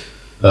 Well,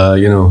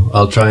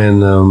 I'll try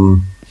and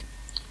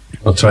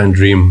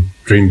dream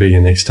bigger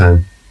next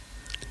time.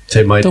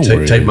 Take my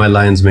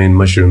lion's mane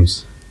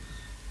mushrooms,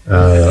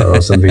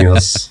 or something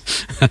else.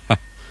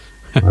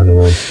 I don't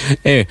know.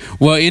 Hey,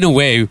 well, in a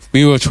way,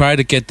 we will try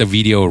to get the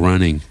video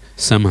running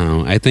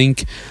somehow. I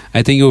think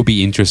it will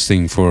be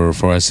interesting for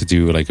us to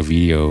do like a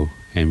video,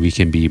 and we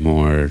can be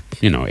more,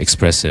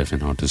 expressive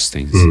and all those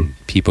things.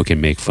 People can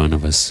make fun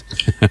of us.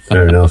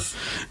 Fair enough.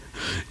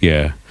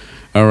 Yeah.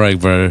 All right,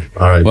 brother.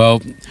 All right.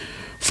 Well,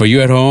 for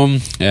you at home,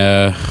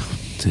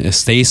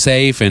 stay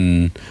safe,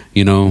 and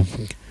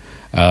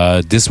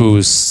this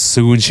will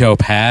soon shall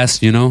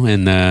pass.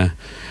 And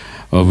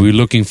we're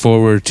looking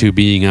forward to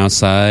being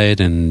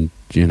outside and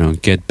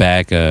get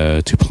back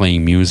to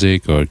playing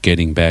music or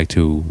getting back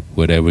to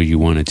whatever you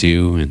want to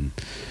do, and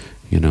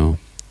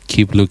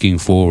keep looking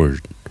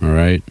forward. All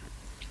right.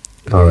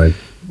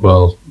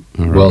 Well,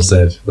 well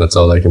said. That's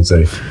all I can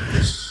say.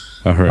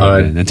 All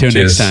right. Until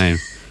next time.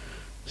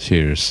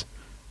 Cheers.